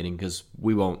underestimating because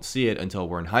we won't see it until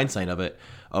we're in hindsight of it,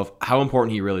 of how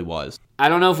important he really was. I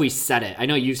don't know if we said it. I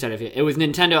know you said it. It was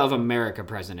Nintendo of America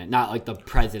president, not like the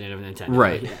president of Nintendo.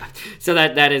 Right. Yeah. So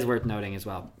that is worth noting as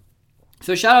well.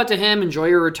 So shout out to him. Enjoy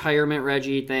your retirement,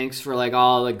 Reggie. Thanks for like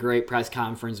all the great press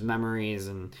conference memories,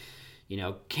 and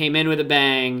came in with a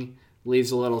bang,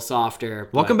 leaves a little softer.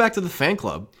 Welcome back to the fan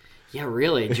club. Yeah,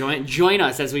 really. Join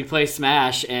us as we play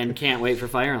Smash and can't wait for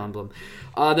Fire Emblem.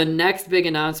 The next big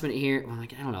announcement here, well,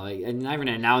 like, I don't know, like, not even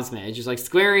an announcement. It's just like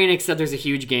Square Enix said there's a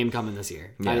huge game coming this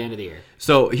year, by the end of the year.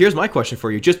 So here's my question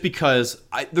for you. Just because,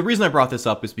 the reason I brought this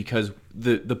up is because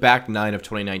the back nine of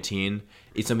 2019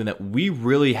 is something that we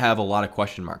really have a lot of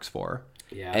question marks for.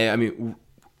 Yeah. And, I mean,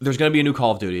 there's going to be a new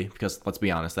Call of Duty, because let's be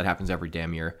honest, that happens every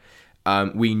damn year.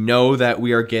 We know that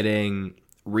we are getting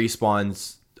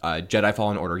Respawn's Jedi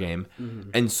Fallen Order game. Mm-hmm.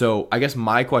 And so I guess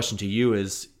my question to you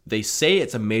is, they say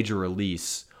it's a major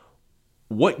release.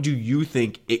 What do you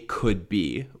think it could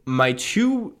be? My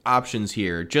two options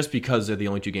here, just because they're the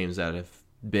only two games that have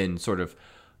been sort of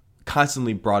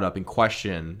constantly brought up in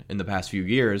question in the past few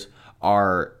years,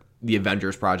 are the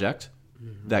Avengers project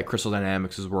that Crystal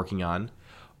Dynamics is working on,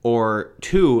 or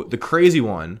two, the crazy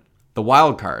one, the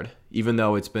wild card, even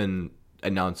though it's been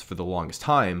announced for the longest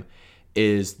time,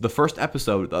 is the first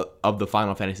episode of the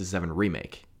Final Fantasy VII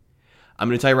Remake. I'm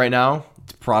going to tell you right now,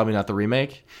 it's probably not the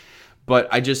remake, but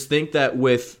I just think that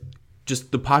with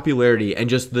just the popularity and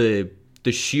just the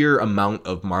sheer amount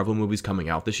of Marvel movies coming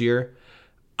out this year,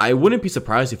 I wouldn't be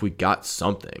surprised if we got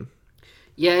something.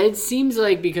 Yeah, it seems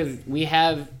like because we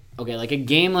have, like a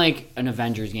game like an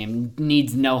Avengers game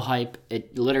needs no hype.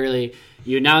 It literally,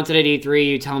 you announce it at E3,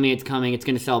 you tell me it's coming, it's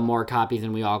going to sell more copies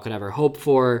than we all could ever hope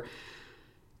for.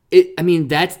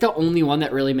 That's the only one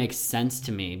that really makes sense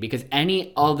to me, because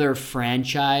any other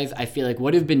franchise, I feel like,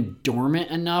 would have been dormant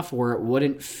enough where it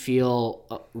wouldn't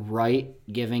feel right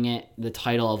giving it the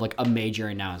title of, like, a major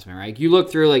announcement, right? You look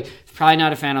through, like, it's probably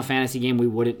not a Final Fantasy game we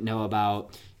wouldn't know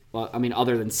about. Well,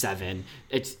 other than 7.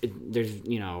 It's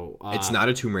not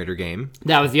a Tomb Raider game.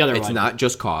 That was the other one. It's not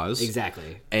Just Cause.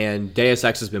 Exactly. And Deus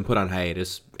Ex has been put on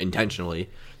hiatus intentionally.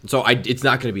 So it's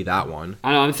not going to be that one.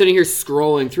 I know. I'm sitting here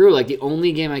scrolling through. Like, the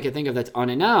only game I could think of that's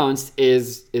unannounced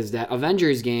is that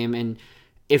Avengers game. And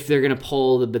if they're going to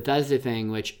pull the Bethesda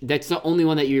thing, which that's the only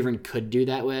one that you even could do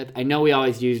that with. I know we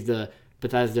always use the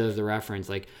Bethesda as the reference.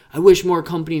 Like, I wish more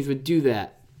companies would do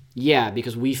that. Yeah,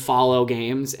 because we follow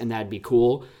games, and that'd be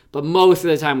cool. But most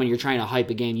of the time when you're trying to hype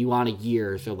a game, you want a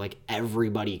year so, like,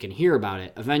 everybody can hear about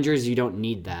it. Avengers, you don't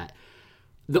need that.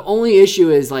 The only issue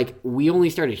is, like, we only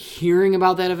started hearing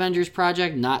about that Avengers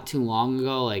project not too long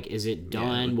ago. Like, is it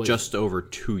done? Yeah, just over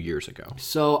 2 years ago.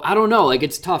 So, I don't know. Like,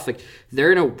 it's tough. Like,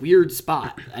 they're in a weird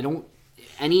spot.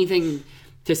 Anything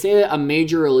to say that a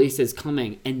major release is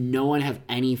coming and no one have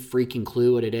any freaking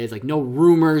clue what it is, like, no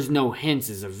rumors, no hints,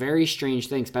 is a very strange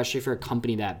thing, especially for a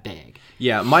company that big.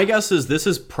 Yeah, my guess is this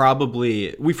is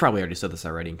probably, we've probably already said this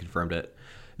already and confirmed it.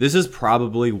 This is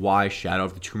probably why Shadow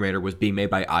of the Tomb Raider was being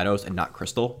made by Eidos and not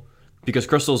Crystal, because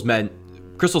Crystal's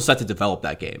set to develop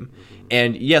that game.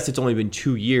 And yes, it's only been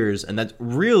 2 years, and that's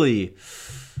really,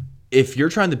 if you're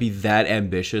trying to be that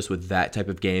ambitious with that type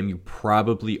of game, you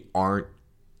probably aren't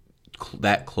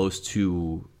that close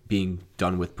to being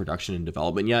done with production and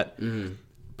development yet. Mm-hmm.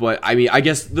 But I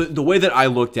guess the way that I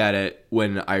looked at it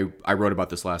when I wrote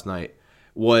about this last night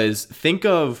was think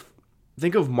of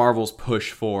Marvel's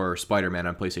push for Spider-Man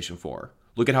on PlayStation 4.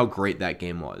 Look at how great that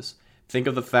game was. Think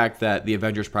of the fact that the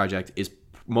Avengers project is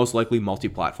most likely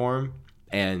multi-platform,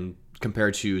 and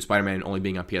compared to Spider-Man only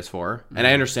being on PS4. Mm-hmm. And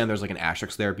I understand there's like an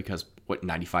asterisk there because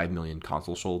 95 million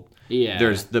consoles sold. Yeah.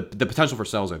 There's the potential for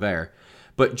sales are there.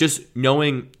 But just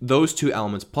knowing those two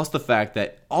elements, plus the fact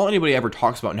that all anybody ever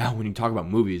talks about now when you talk about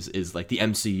movies is like the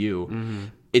MCU, mm-hmm.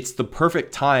 It's the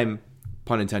perfect time,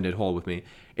 pun intended, hold with me,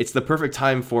 it's the perfect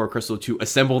time for Crystal to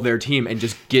assemble their team and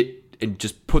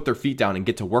just put their feet down and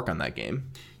get to work on that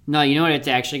game. No, you know what it's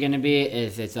actually going to be?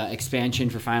 It's an expansion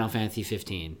for Final Fantasy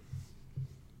 15.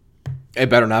 It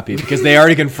better not be, because they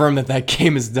already confirmed that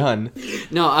game is done.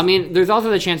 No, there's also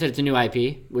the chance that it's a new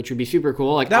IP, which would be super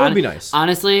cool. Like, that would be nice.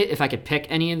 Honestly, if I could pick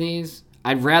any of these,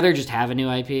 I'd rather just have a new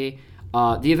IP.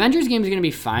 The Avengers game is going to be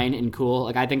fine and cool.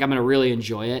 Like, I think I'm going to really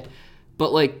enjoy it.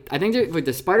 But, like, I think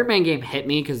the Spider-Man game hit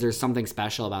me because there's something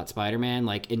special about Spider-Man,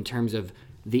 like, in terms of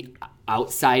the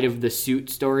outside of the suit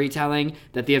storytelling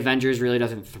that the Avengers really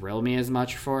doesn't thrill me as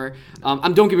much for.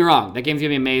 Don't get me wrong, that game's gonna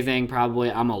be amazing,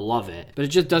 probably I'm gonna love it, but it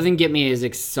just doesn't get me as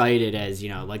excited as,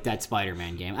 like that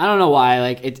Spider-Man game. I don't know why.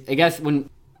 Like, I guess when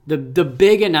the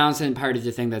big announcement part is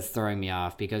the thing that's throwing me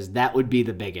off, because that would be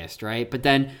the biggest, right? But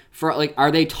then for, like,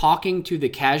 are they talking to the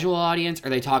casual audience, or are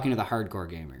they talking to the hardcore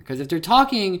gamer? Because if they're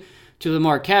talking to the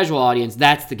more casual audience,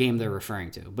 that's the game they're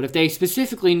referring to. But if they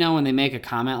specifically know when they make a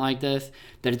comment like this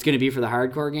that it's going to be for the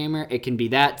hardcore gamer, it can be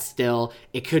that still.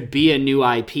 It could be a new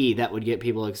IP that would get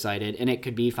people excited, and it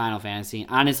could be Final Fantasy.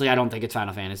 Honestly, I don't think it's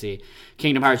Final Fantasy.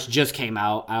 Kingdom Hearts just came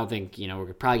out. I don't think, we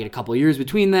could probably get a couple years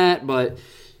between that, but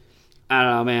I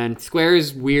don't know, man. Square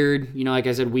is weird. Like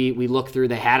I said, we looked through.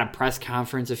 They had a press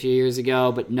conference a few years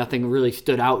ago, but nothing really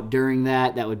stood out during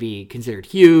that. That would be considered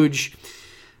huge.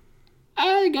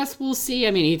 I guess we'll see.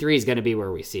 I mean, E3 is going to be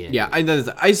where we see it. Yeah,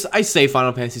 I say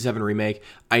Final Fantasy VII Remake.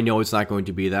 I know it's not going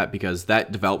to be that because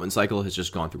that development cycle has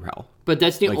just gone through hell. But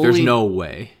that's the only... There's no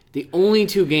way. The only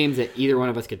two games that either one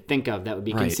of us could think of that would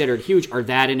be considered huge are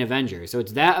that and Avengers. So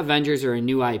it's that, Avengers, or a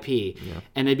new IP. Yeah.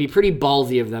 And it'd be pretty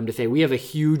ballsy of them to say, we have a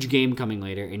huge game coming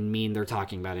later, and mean they're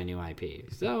talking about a new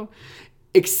IP. So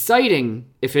exciting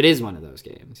if it is one of those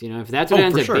games. If that's what it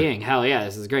ends up being, hell yeah,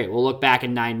 this is great. We'll look back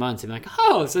in 9 months and be like,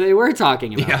 oh, so they were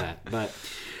talking about that. But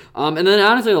and then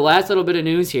honestly, the last little bit of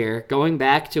news here, going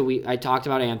back to, I talked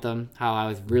about Anthem, how I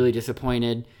was really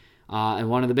disappointed. And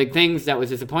one of the big things that was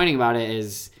disappointing about it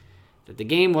is that the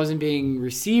game wasn't being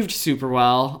received super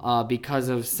well because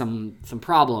of some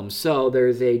problems. So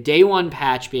there's a day one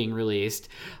patch being released.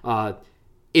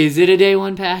 Is it a day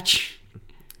one patch?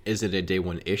 Is it a day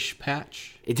one-ish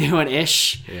patch? A day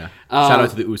one-ish? Yeah. Shout out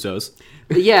to the Usos.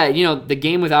 But yeah, the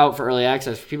game was out for early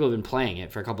access. People have been playing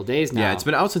it for a couple days now. Yeah, it's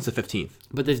been out since the 15th.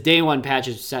 But this day one patch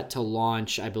is set to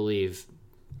launch, I believe,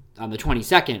 on the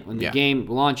 22nd when the game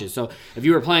launches. So if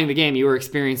you were playing the game, you were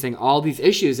experiencing all these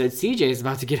issues that CJ is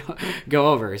about to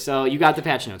go over. So you got the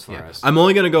patch notes for us. I'm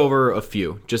only going to go over a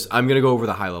few. I'm going to go over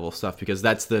the high-level stuff because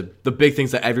that's the big things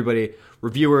that everybody,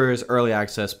 reviewers, early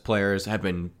access players, have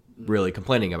been really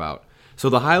complaining about. So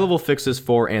the high-level fixes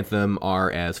for Anthem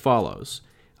are as follows.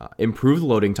 Improved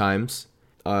loading times.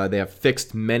 They have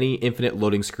fixed many infinite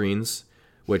loading screens,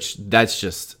 which that's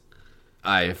just...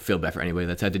 I feel bad for anybody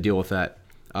that's had to deal with that.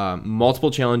 Multiple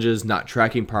challenges not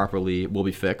tracking properly will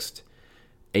be fixed.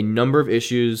 A number of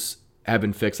issues have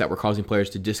been fixed that were causing players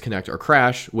to disconnect or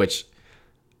crash, which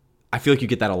I feel like you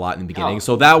get that a lot in the beginning.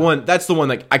 So that's the one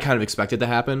that I kind of expected to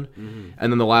happen. Mm-hmm.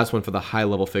 And then the last one for the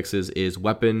high-level fixes is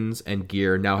weapons and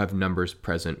gear now have numbers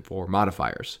present for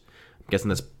modifiers. I'm guessing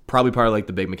that's probably part of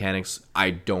the big mechanics.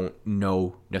 I don't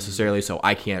know necessarily, so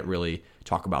I can't really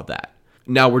talk about that.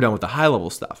 Now we're done with the high-level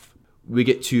stuff. We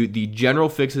get to the general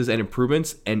fixes and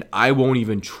improvements, and I won't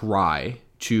even try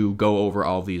to go over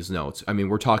all of these notes. I mean,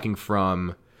 we're talking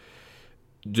from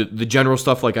the general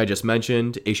stuff like I just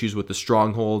mentioned, issues with the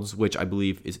strongholds, which I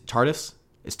believe is Tardis.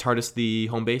 Is Tardis the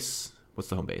home base? What's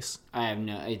the home base? I have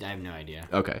no idea.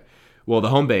 Okay. Well, the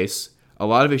home base, a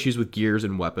lot of issues with gear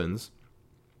and weapons,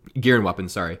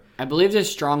 sorry. I believe the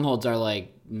strongholds are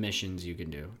missions you can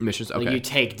do. Missions, okay. You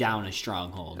take down a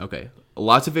stronghold. Okay.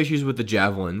 Lots of issues with the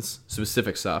javelins,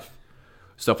 specific stuff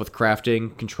with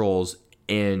crafting, controls,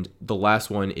 and the last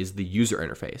one is the user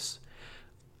interface.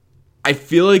 I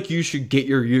feel like you should get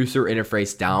your user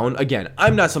interface down. Again,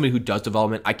 I'm not somebody who does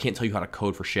development. I can't tell you how to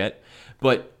code for shit.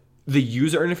 But the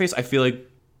user interface, I feel like,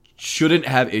 shouldn't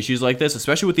have issues like this,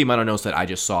 especially with the amount of notes that I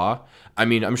just saw. I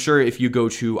mean, I'm sure if you go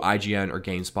to IGN or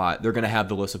GameSpot, they're going to have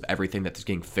the list of everything that's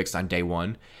getting fixed on day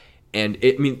one. And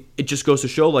it just goes to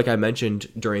show, like I mentioned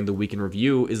during the week in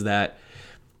review, is that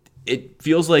it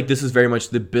feels like this is very much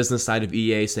the business side of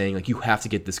EA saying, you have to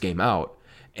get this game out.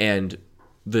 And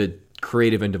the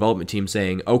creative and development team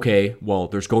saying, okay, well,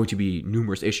 there's going to be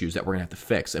numerous issues that we're going to have to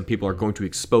fix, and people are going to be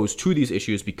exposed to these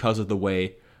issues because of the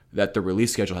way that the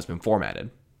release schedule has been formatted.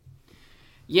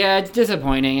 Yeah, it's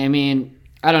disappointing. I mean,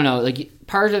 I don't know.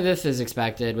 Part of this is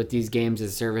expected with these games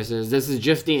as services. This is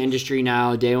just the industry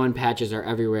now. Day one patches are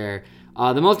everywhere.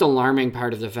 The most alarming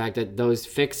part of the fact that those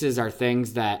fixes are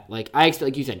things that, I expect,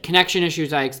 like you said, connection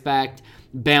issues I expect,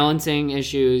 balancing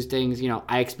issues, things,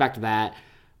 I expect that.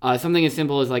 Something as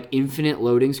simple as infinite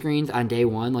loading screens on day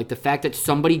one. The fact that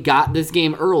somebody got this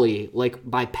game early,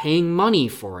 by paying money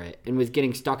for it and was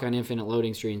getting stuck on infinite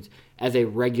loading screens as a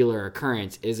regular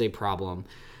occurrence is a problem.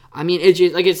 I mean, it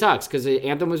just, it sucks because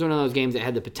Anthem was one of those games that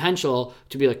had the potential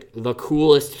to be the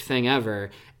coolest thing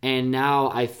ever. And now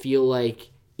I feel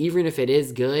like even if it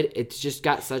is good, it's just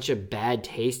got such a bad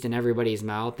taste in everybody's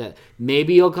mouth that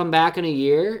maybe you'll come back in a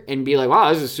year and be like,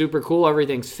 wow, this is super cool.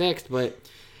 Everything's fixed. But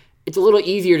it's a little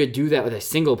easier to do that with a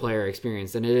single-player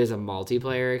experience than it is a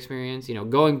multiplayer experience.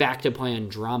 Going back to play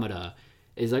Andromeda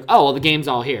is oh, well, the game's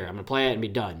all here. I'm going to play it and be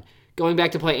done. Going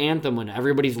back to play Anthem when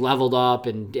everybody's leveled up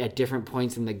and at different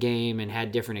points in the game and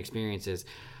had different experiences.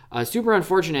 Super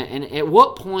unfortunate. And at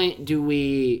what point do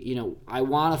we, I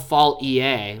want to fault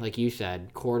EA, like you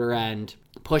said, quarter end,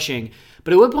 pushing.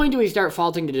 But at what point do we start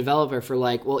faulting the developer for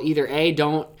well, either A,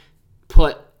 don't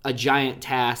put a giant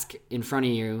task in front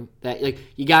of you that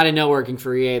you got to know working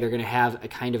for EA, they're going to have a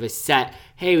kind of a set,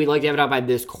 hey, we'd like to have it out by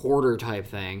this quarter type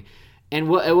thing.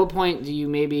 And at what point do you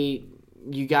maybe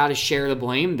you got to share the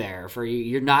blame there for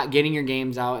you're not getting your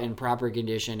games out in proper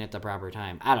condition at the proper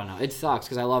time. I don't know. It sucks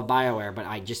because I love BioWare, but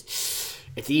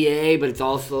it's EA, but it's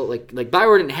also like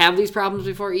BioWare didn't have these problems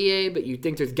before EA, but you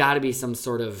think there's got to be some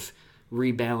sort of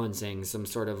rebalancing, some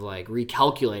sort of like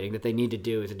recalculating that they need to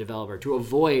do as a developer to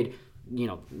avoid,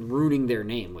 ruining their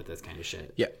name with this kind of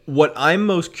shit. Yeah. What I'm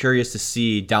most curious to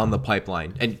see down the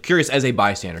pipeline, and curious as a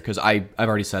bystander, because I've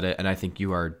already said it, and I think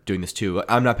you are doing this too.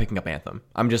 I'm not picking up Anthem.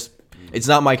 It's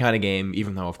not my kind of game,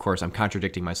 even though, of course, I'm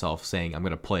contradicting myself saying I'm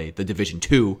going to play the Division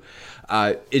 2.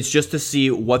 It's just to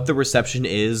see what the reception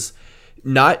is,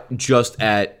 not just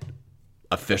at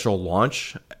official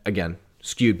launch, again,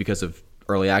 skewed because of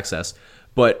early access,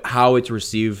 but how it's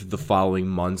received the following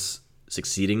months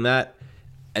succeeding that,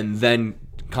 and then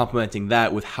complementing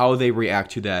that with how they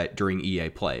react to that during EA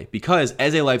Play. Because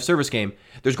as a live service game,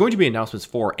 there's going to be announcements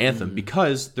for Anthem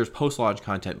because there's post-launch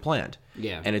content planned.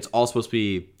 Yeah. And it's all supposed to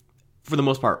be, for the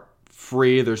most part,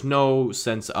 free. There's no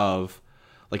sense of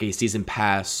like a season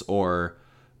pass or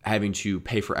having to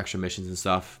pay for extra missions and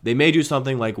stuff. They may do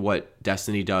something like what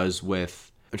Destiny does with,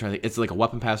 I'm trying to think, it's like a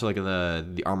weapon pass or like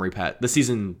the armory pass,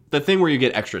 the thing where you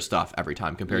get extra stuff every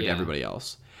time compared to everybody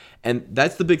else. And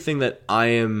that's the big thing that I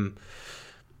am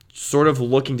sort of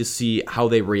looking to see how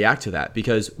they react to that,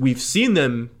 because we've seen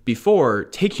them before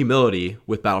take humility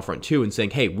with Battlefront 2 and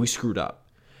saying, hey, we screwed up.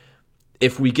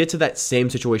 If we get to that same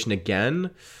situation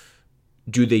again,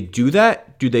 do they do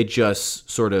that? Do they just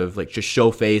sort of like just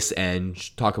show face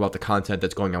and talk about the content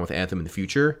that's going on with Anthem in the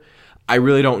future? I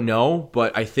really don't know,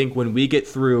 but I think when we get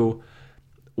through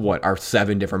our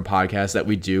 7 different podcasts that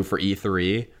we do for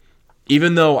E3,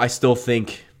 even though I still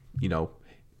think,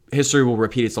 history will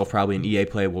repeat itself probably, and EA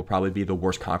Play will probably be the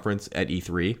worst conference at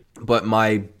E3. But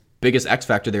my biggest X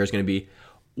factor there is going to be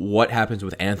what happens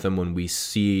with Anthem when we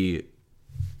see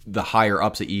the higher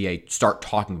ups at EA start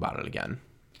talking about it again.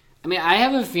 I mean, I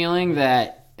have a feeling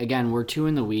that, again, we're too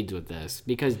in the weeds with this,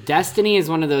 because Destiny is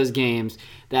one of those games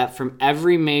that from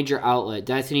every major outlet,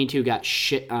 Destiny 2 got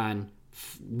shit on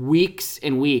weeks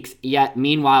and weeks, yet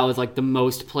meanwhile is like the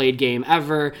most played game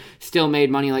ever, still made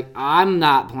money. Like, I'm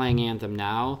not playing Anthem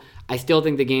now. I still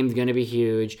think the game's going to be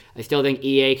huge. I still think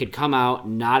EA could come out,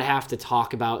 not have to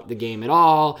talk about the game at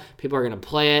all. People are going to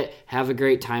play it, have a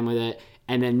great time with it.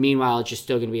 And then meanwhile, it's just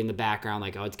still going to be in the background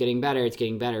like, oh, it's getting better.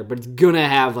 But it's going to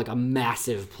have like a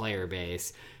massive player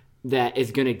base that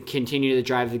is going to continue to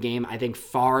drive the game, I think,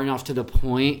 far enough to the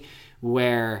point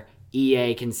where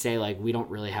EA can say, like, we don't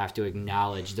really have to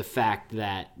acknowledge the fact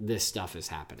that this stuff is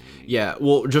happening. Yeah,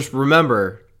 well, just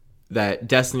remember that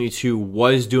Destiny 2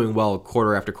 was doing well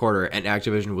quarter after quarter, and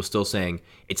Activision was still saying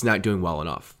it's not doing well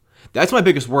enough. That's my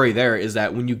biggest worry there, is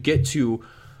that when you get to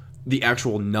the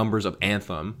actual numbers of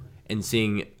Anthem and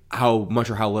seeing how much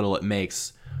or how little it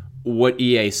makes, what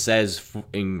EA says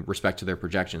in respect to their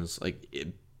projections,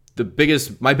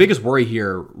 my biggest worry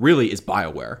here really is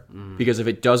BioWare. Because if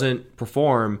it doesn't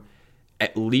perform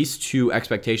at least to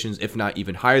expectations, if not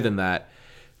even higher than that,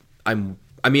 I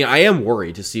am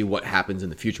worried to see what happens in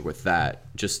the future with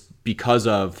that, just because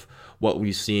of what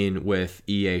we've seen with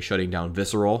EA shutting down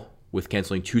Visceral, with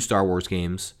canceling 2 Star Wars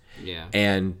games,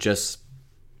 and just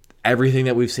everything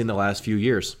that we've seen the last few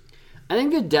years. I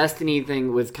think the Destiny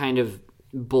thing was kind of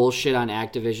bullshit on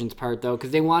Activision's part, though,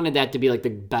 because they wanted that to be like the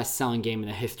best-selling game in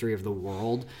the history of the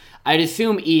world. I'd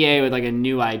assume EA with like a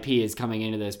new IP is coming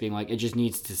into this being like, it just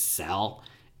needs to sell.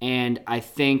 And I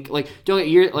think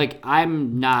there's like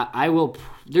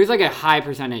a high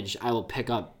percentage I will pick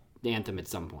up the Anthem at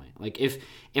some point. Like as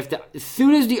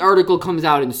soon as the article comes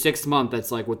out in 6 months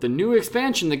that's like, with the new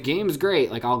expansion the game's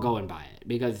great, like, I'll go and buy it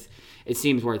because it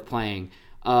seems worth playing.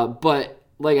 But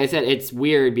like I said, it's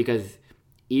weird because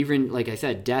even, like I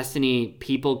said, Destiny,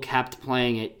 people kept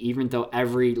playing it, even though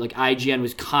IGN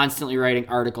was constantly writing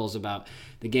articles about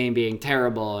the game being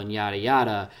terrible and yada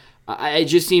yada. It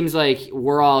just seems like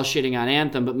we're all shitting on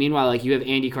Anthem, but meanwhile, like, you have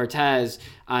Andy Cortez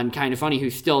on Kinda Funny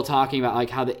who's still talking about like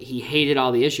how he hated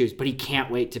all the issues, but he can't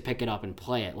wait to pick it up and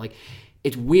play it. Like,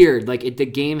 it's weird. Like, the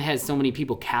game has so many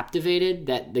people captivated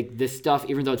that this stuff,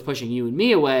 even though it's pushing you and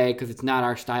me away because it's not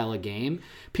our style of game,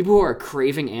 people who are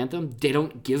craving Anthem, they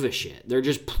don't give a shit. They're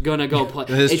just gonna go play.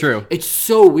 It's true. It's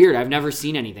so weird. I've never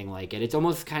seen anything like it. It's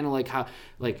almost kind of like how,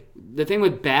 like, the thing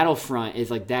with Battlefront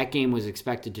is like that game was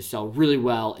expected to sell really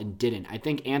well and didn't. I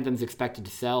think Anthem's expected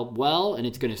to sell well and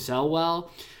it's gonna sell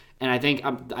well. And I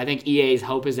think EA's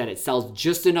hope is that it sells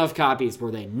just enough copies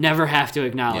where they never have to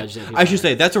acknowledge that. I should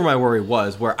say that's where my worry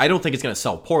was, where I don't think it's going to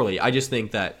sell poorly. I just think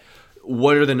that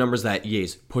what are the numbers that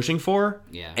EA's pushing for?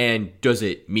 Yeah. And does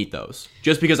it meet those?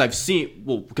 Just because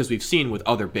because we've seen with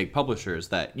other big publishers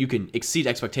that you can exceed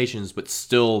expectations but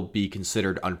still be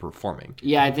considered underperforming.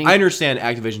 Yeah, I understand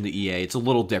Activision to EA, it's a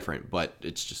little different, but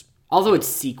it's just... Also, it's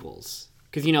sequels.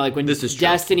 Because, like, when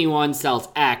Destiny 1 sells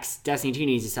X, Destiny 2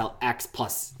 needs to sell X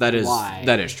plus Y.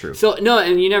 That is true. So, no,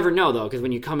 and you never know, though, because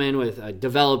when you come in with a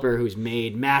developer who's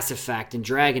made Mass Effect and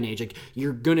Dragon Age, like,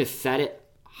 you're going to set it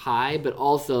high, but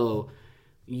also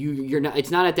you're not.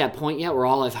 It's not at that point yet where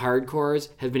all us hardcores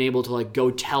have been able to like go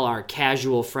tell our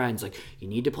casual friends like you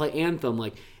need to play Anthem.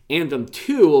 Like Anthem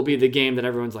 2 will be the game that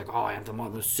everyone's like, oh, Anthem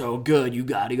 1 was so good, you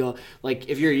gotta go. Like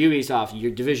if you're Ubisoft,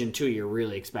 your Division 2, you're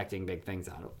really expecting big things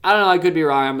out of it. I don't know. I could be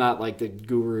wrong. I'm not like the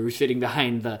guru sitting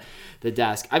behind the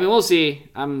desk. I mean, we'll see.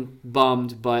 I'm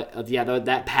bummed, but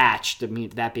that patch,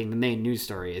 that being the main news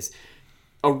story, is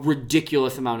a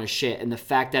ridiculous amount of shit, and the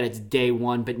fact that it's day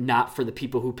one but not for the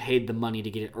people who paid the money to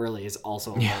get it early is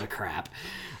also a lot of crap.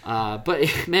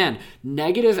 But man,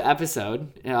 negative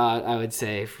episode, I would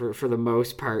say for the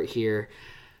most part here.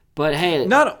 But hey,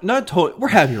 not totally.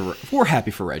 We're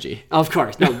happy for Reggie. Of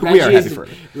course, no. We are happy for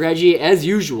him. Reggie, as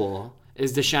usual,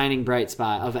 is the shining bright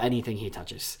spot of anything he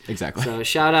touches. Exactly. So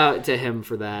shout out to him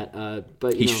for that.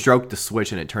 But he stroked the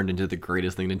Switch and it turned into the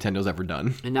greatest thing Nintendo's ever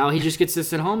done. And now he just gets to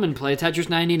sit home and play Tetris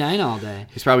 99 all day.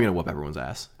 He's probably gonna whoop everyone's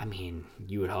ass. I mean,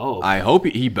 you would hope. I hope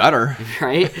he better.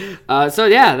 Right? So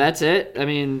yeah, that's it. I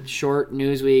mean, short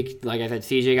news week. Like I said,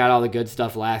 CJ got all the good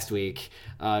stuff last week.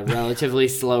 Relatively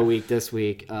slow week this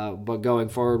week. But going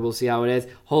forward, we'll see how it is.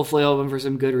 Hopefully hoping for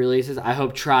some good releases. I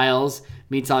hope Trials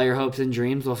meets all your hopes and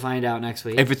dreams. We'll find out next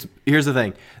week. Here's the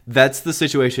thing. That's the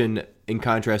situation in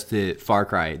contrast to Far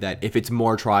Cry, that if it's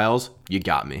more Trials, you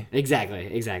got me.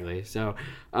 Exactly. So,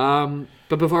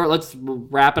 but before, let's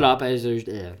wrap it up.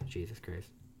 Jesus Christ.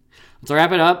 Let's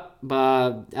wrap it up.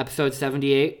 Episode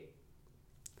 78.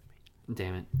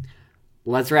 Damn it.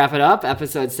 Let's wrap it up.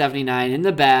 Episode 79 in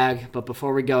the bag. But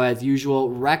before we go, as usual,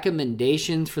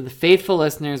 recommendations for the faithful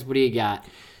listeners. What do you got?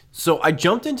 So I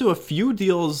jumped into a few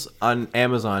deals on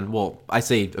Amazon. Well, I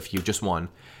say a few, just one.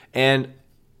 And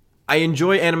I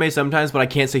enjoy anime sometimes, but I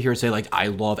can't sit here and say, like, I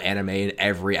love anime in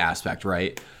every aspect,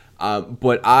 right?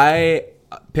 But I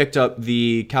picked up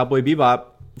the Cowboy Bebop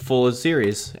full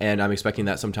series, and I'm expecting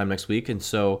that sometime next week. And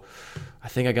so I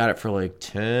think I got it for like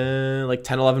 10,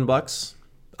 $11.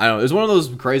 I don't know. It was one of those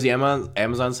crazy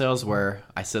Amazon sales where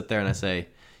I sit there and I say,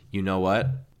 you know what?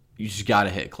 You just got to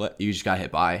hit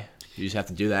buy. You just have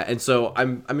to do that. And so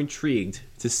I'm intrigued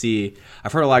to see.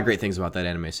 I've heard a lot of great things about that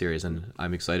anime series, and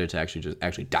I'm excited to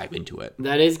actually dive into it.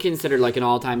 That is considered like an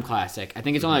all-time classic. I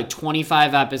think it's only like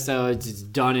 25 episodes. It's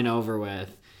done and over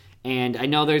with. And I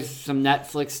know there's some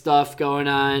Netflix stuff going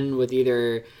on with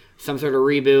either some sort of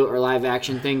reboot or live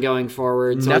action thing going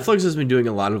forward. So Netflix has been doing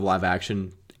a lot of live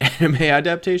action anime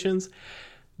adaptations.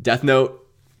 Death Note,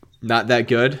 not that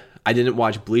good. I didn't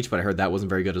watch Bleach, but I heard that wasn't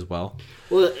very good as well.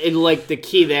 Well, like the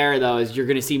key there, though, is you're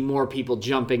going to see more people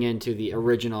jumping into the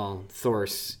original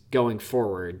source going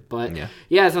forward. But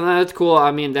yeah, so that's cool.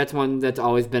 I mean, that's one that's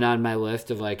always been on my list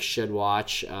of like should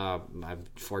watch.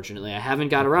 Fortunately, I haven't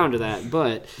got around to that,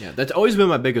 but yeah, that's always been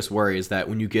my biggest worry is that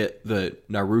when you get the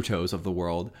Narutos of the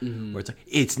world, where it's like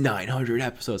it's 900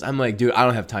 episodes, I'm like, dude, I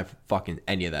don't have time for fucking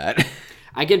any of that.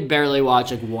 I could barely watch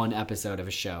like one episode of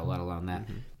a show, let alone that.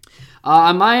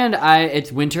 On my end,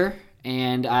 it's winter,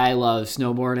 and I love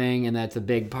snowboarding, and that's a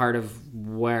big part of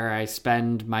where I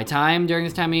spend my time during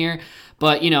this time of year.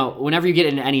 But, whenever you get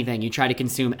into anything, you try to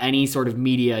consume any sort of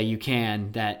media you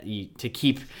can to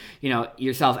keep,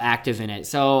 yourself active in it.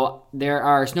 So there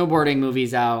are snowboarding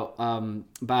movies out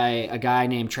by a guy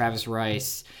named Travis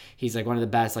Rice. He's like one of the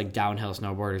best like downhill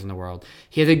snowboarders in the world.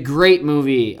 He has a great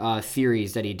movie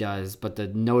series that he does, but the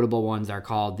notable ones are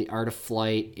called The Art of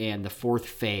Flight and The Fourth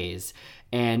Phase.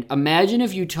 And imagine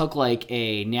if you took like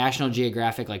a National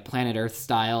Geographic, like Planet Earth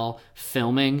style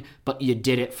filming, but you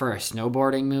did it for a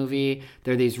snowboarding movie.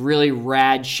 There are these really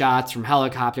rad shots from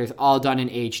helicopters, all done in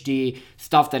HD,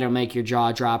 stuff that'll make your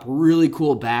jaw drop, really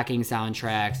cool backing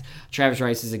soundtracks. Travis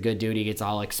Rice is a good dude. He gets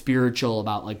all like spiritual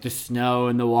about like the snow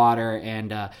and the water,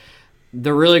 and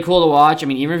they're really cool to watch. I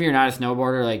mean, even if you're not a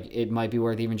snowboarder, like it might be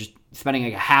worth even just spending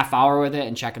like a half hour with it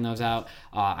and checking those out.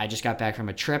 I just got back from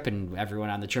a trip, and everyone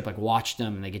on the trip like watched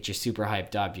them, and they get you super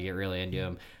hyped up. You get really into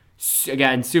them.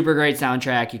 Again, super great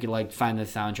soundtrack. You can like find the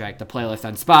soundtrack, the playlist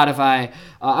on Spotify.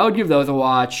 I would give those a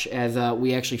watch as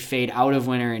we actually fade out of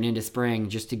winter and into spring,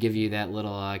 just to give you that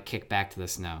little kick back to the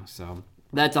snow. So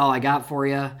that's all I got for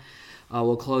you.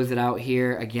 We'll close it out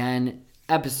here again.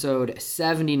 Episode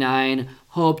 79.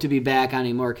 Hope to be back on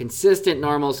a more consistent,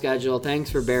 normal schedule. Thanks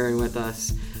for bearing with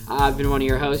us. I've been one of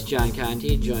your hosts, John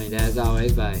Conti, joined as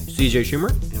always by CJ Schumer.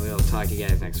 and we'll talk to you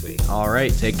guys next week. All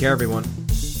right. Take care, everyone.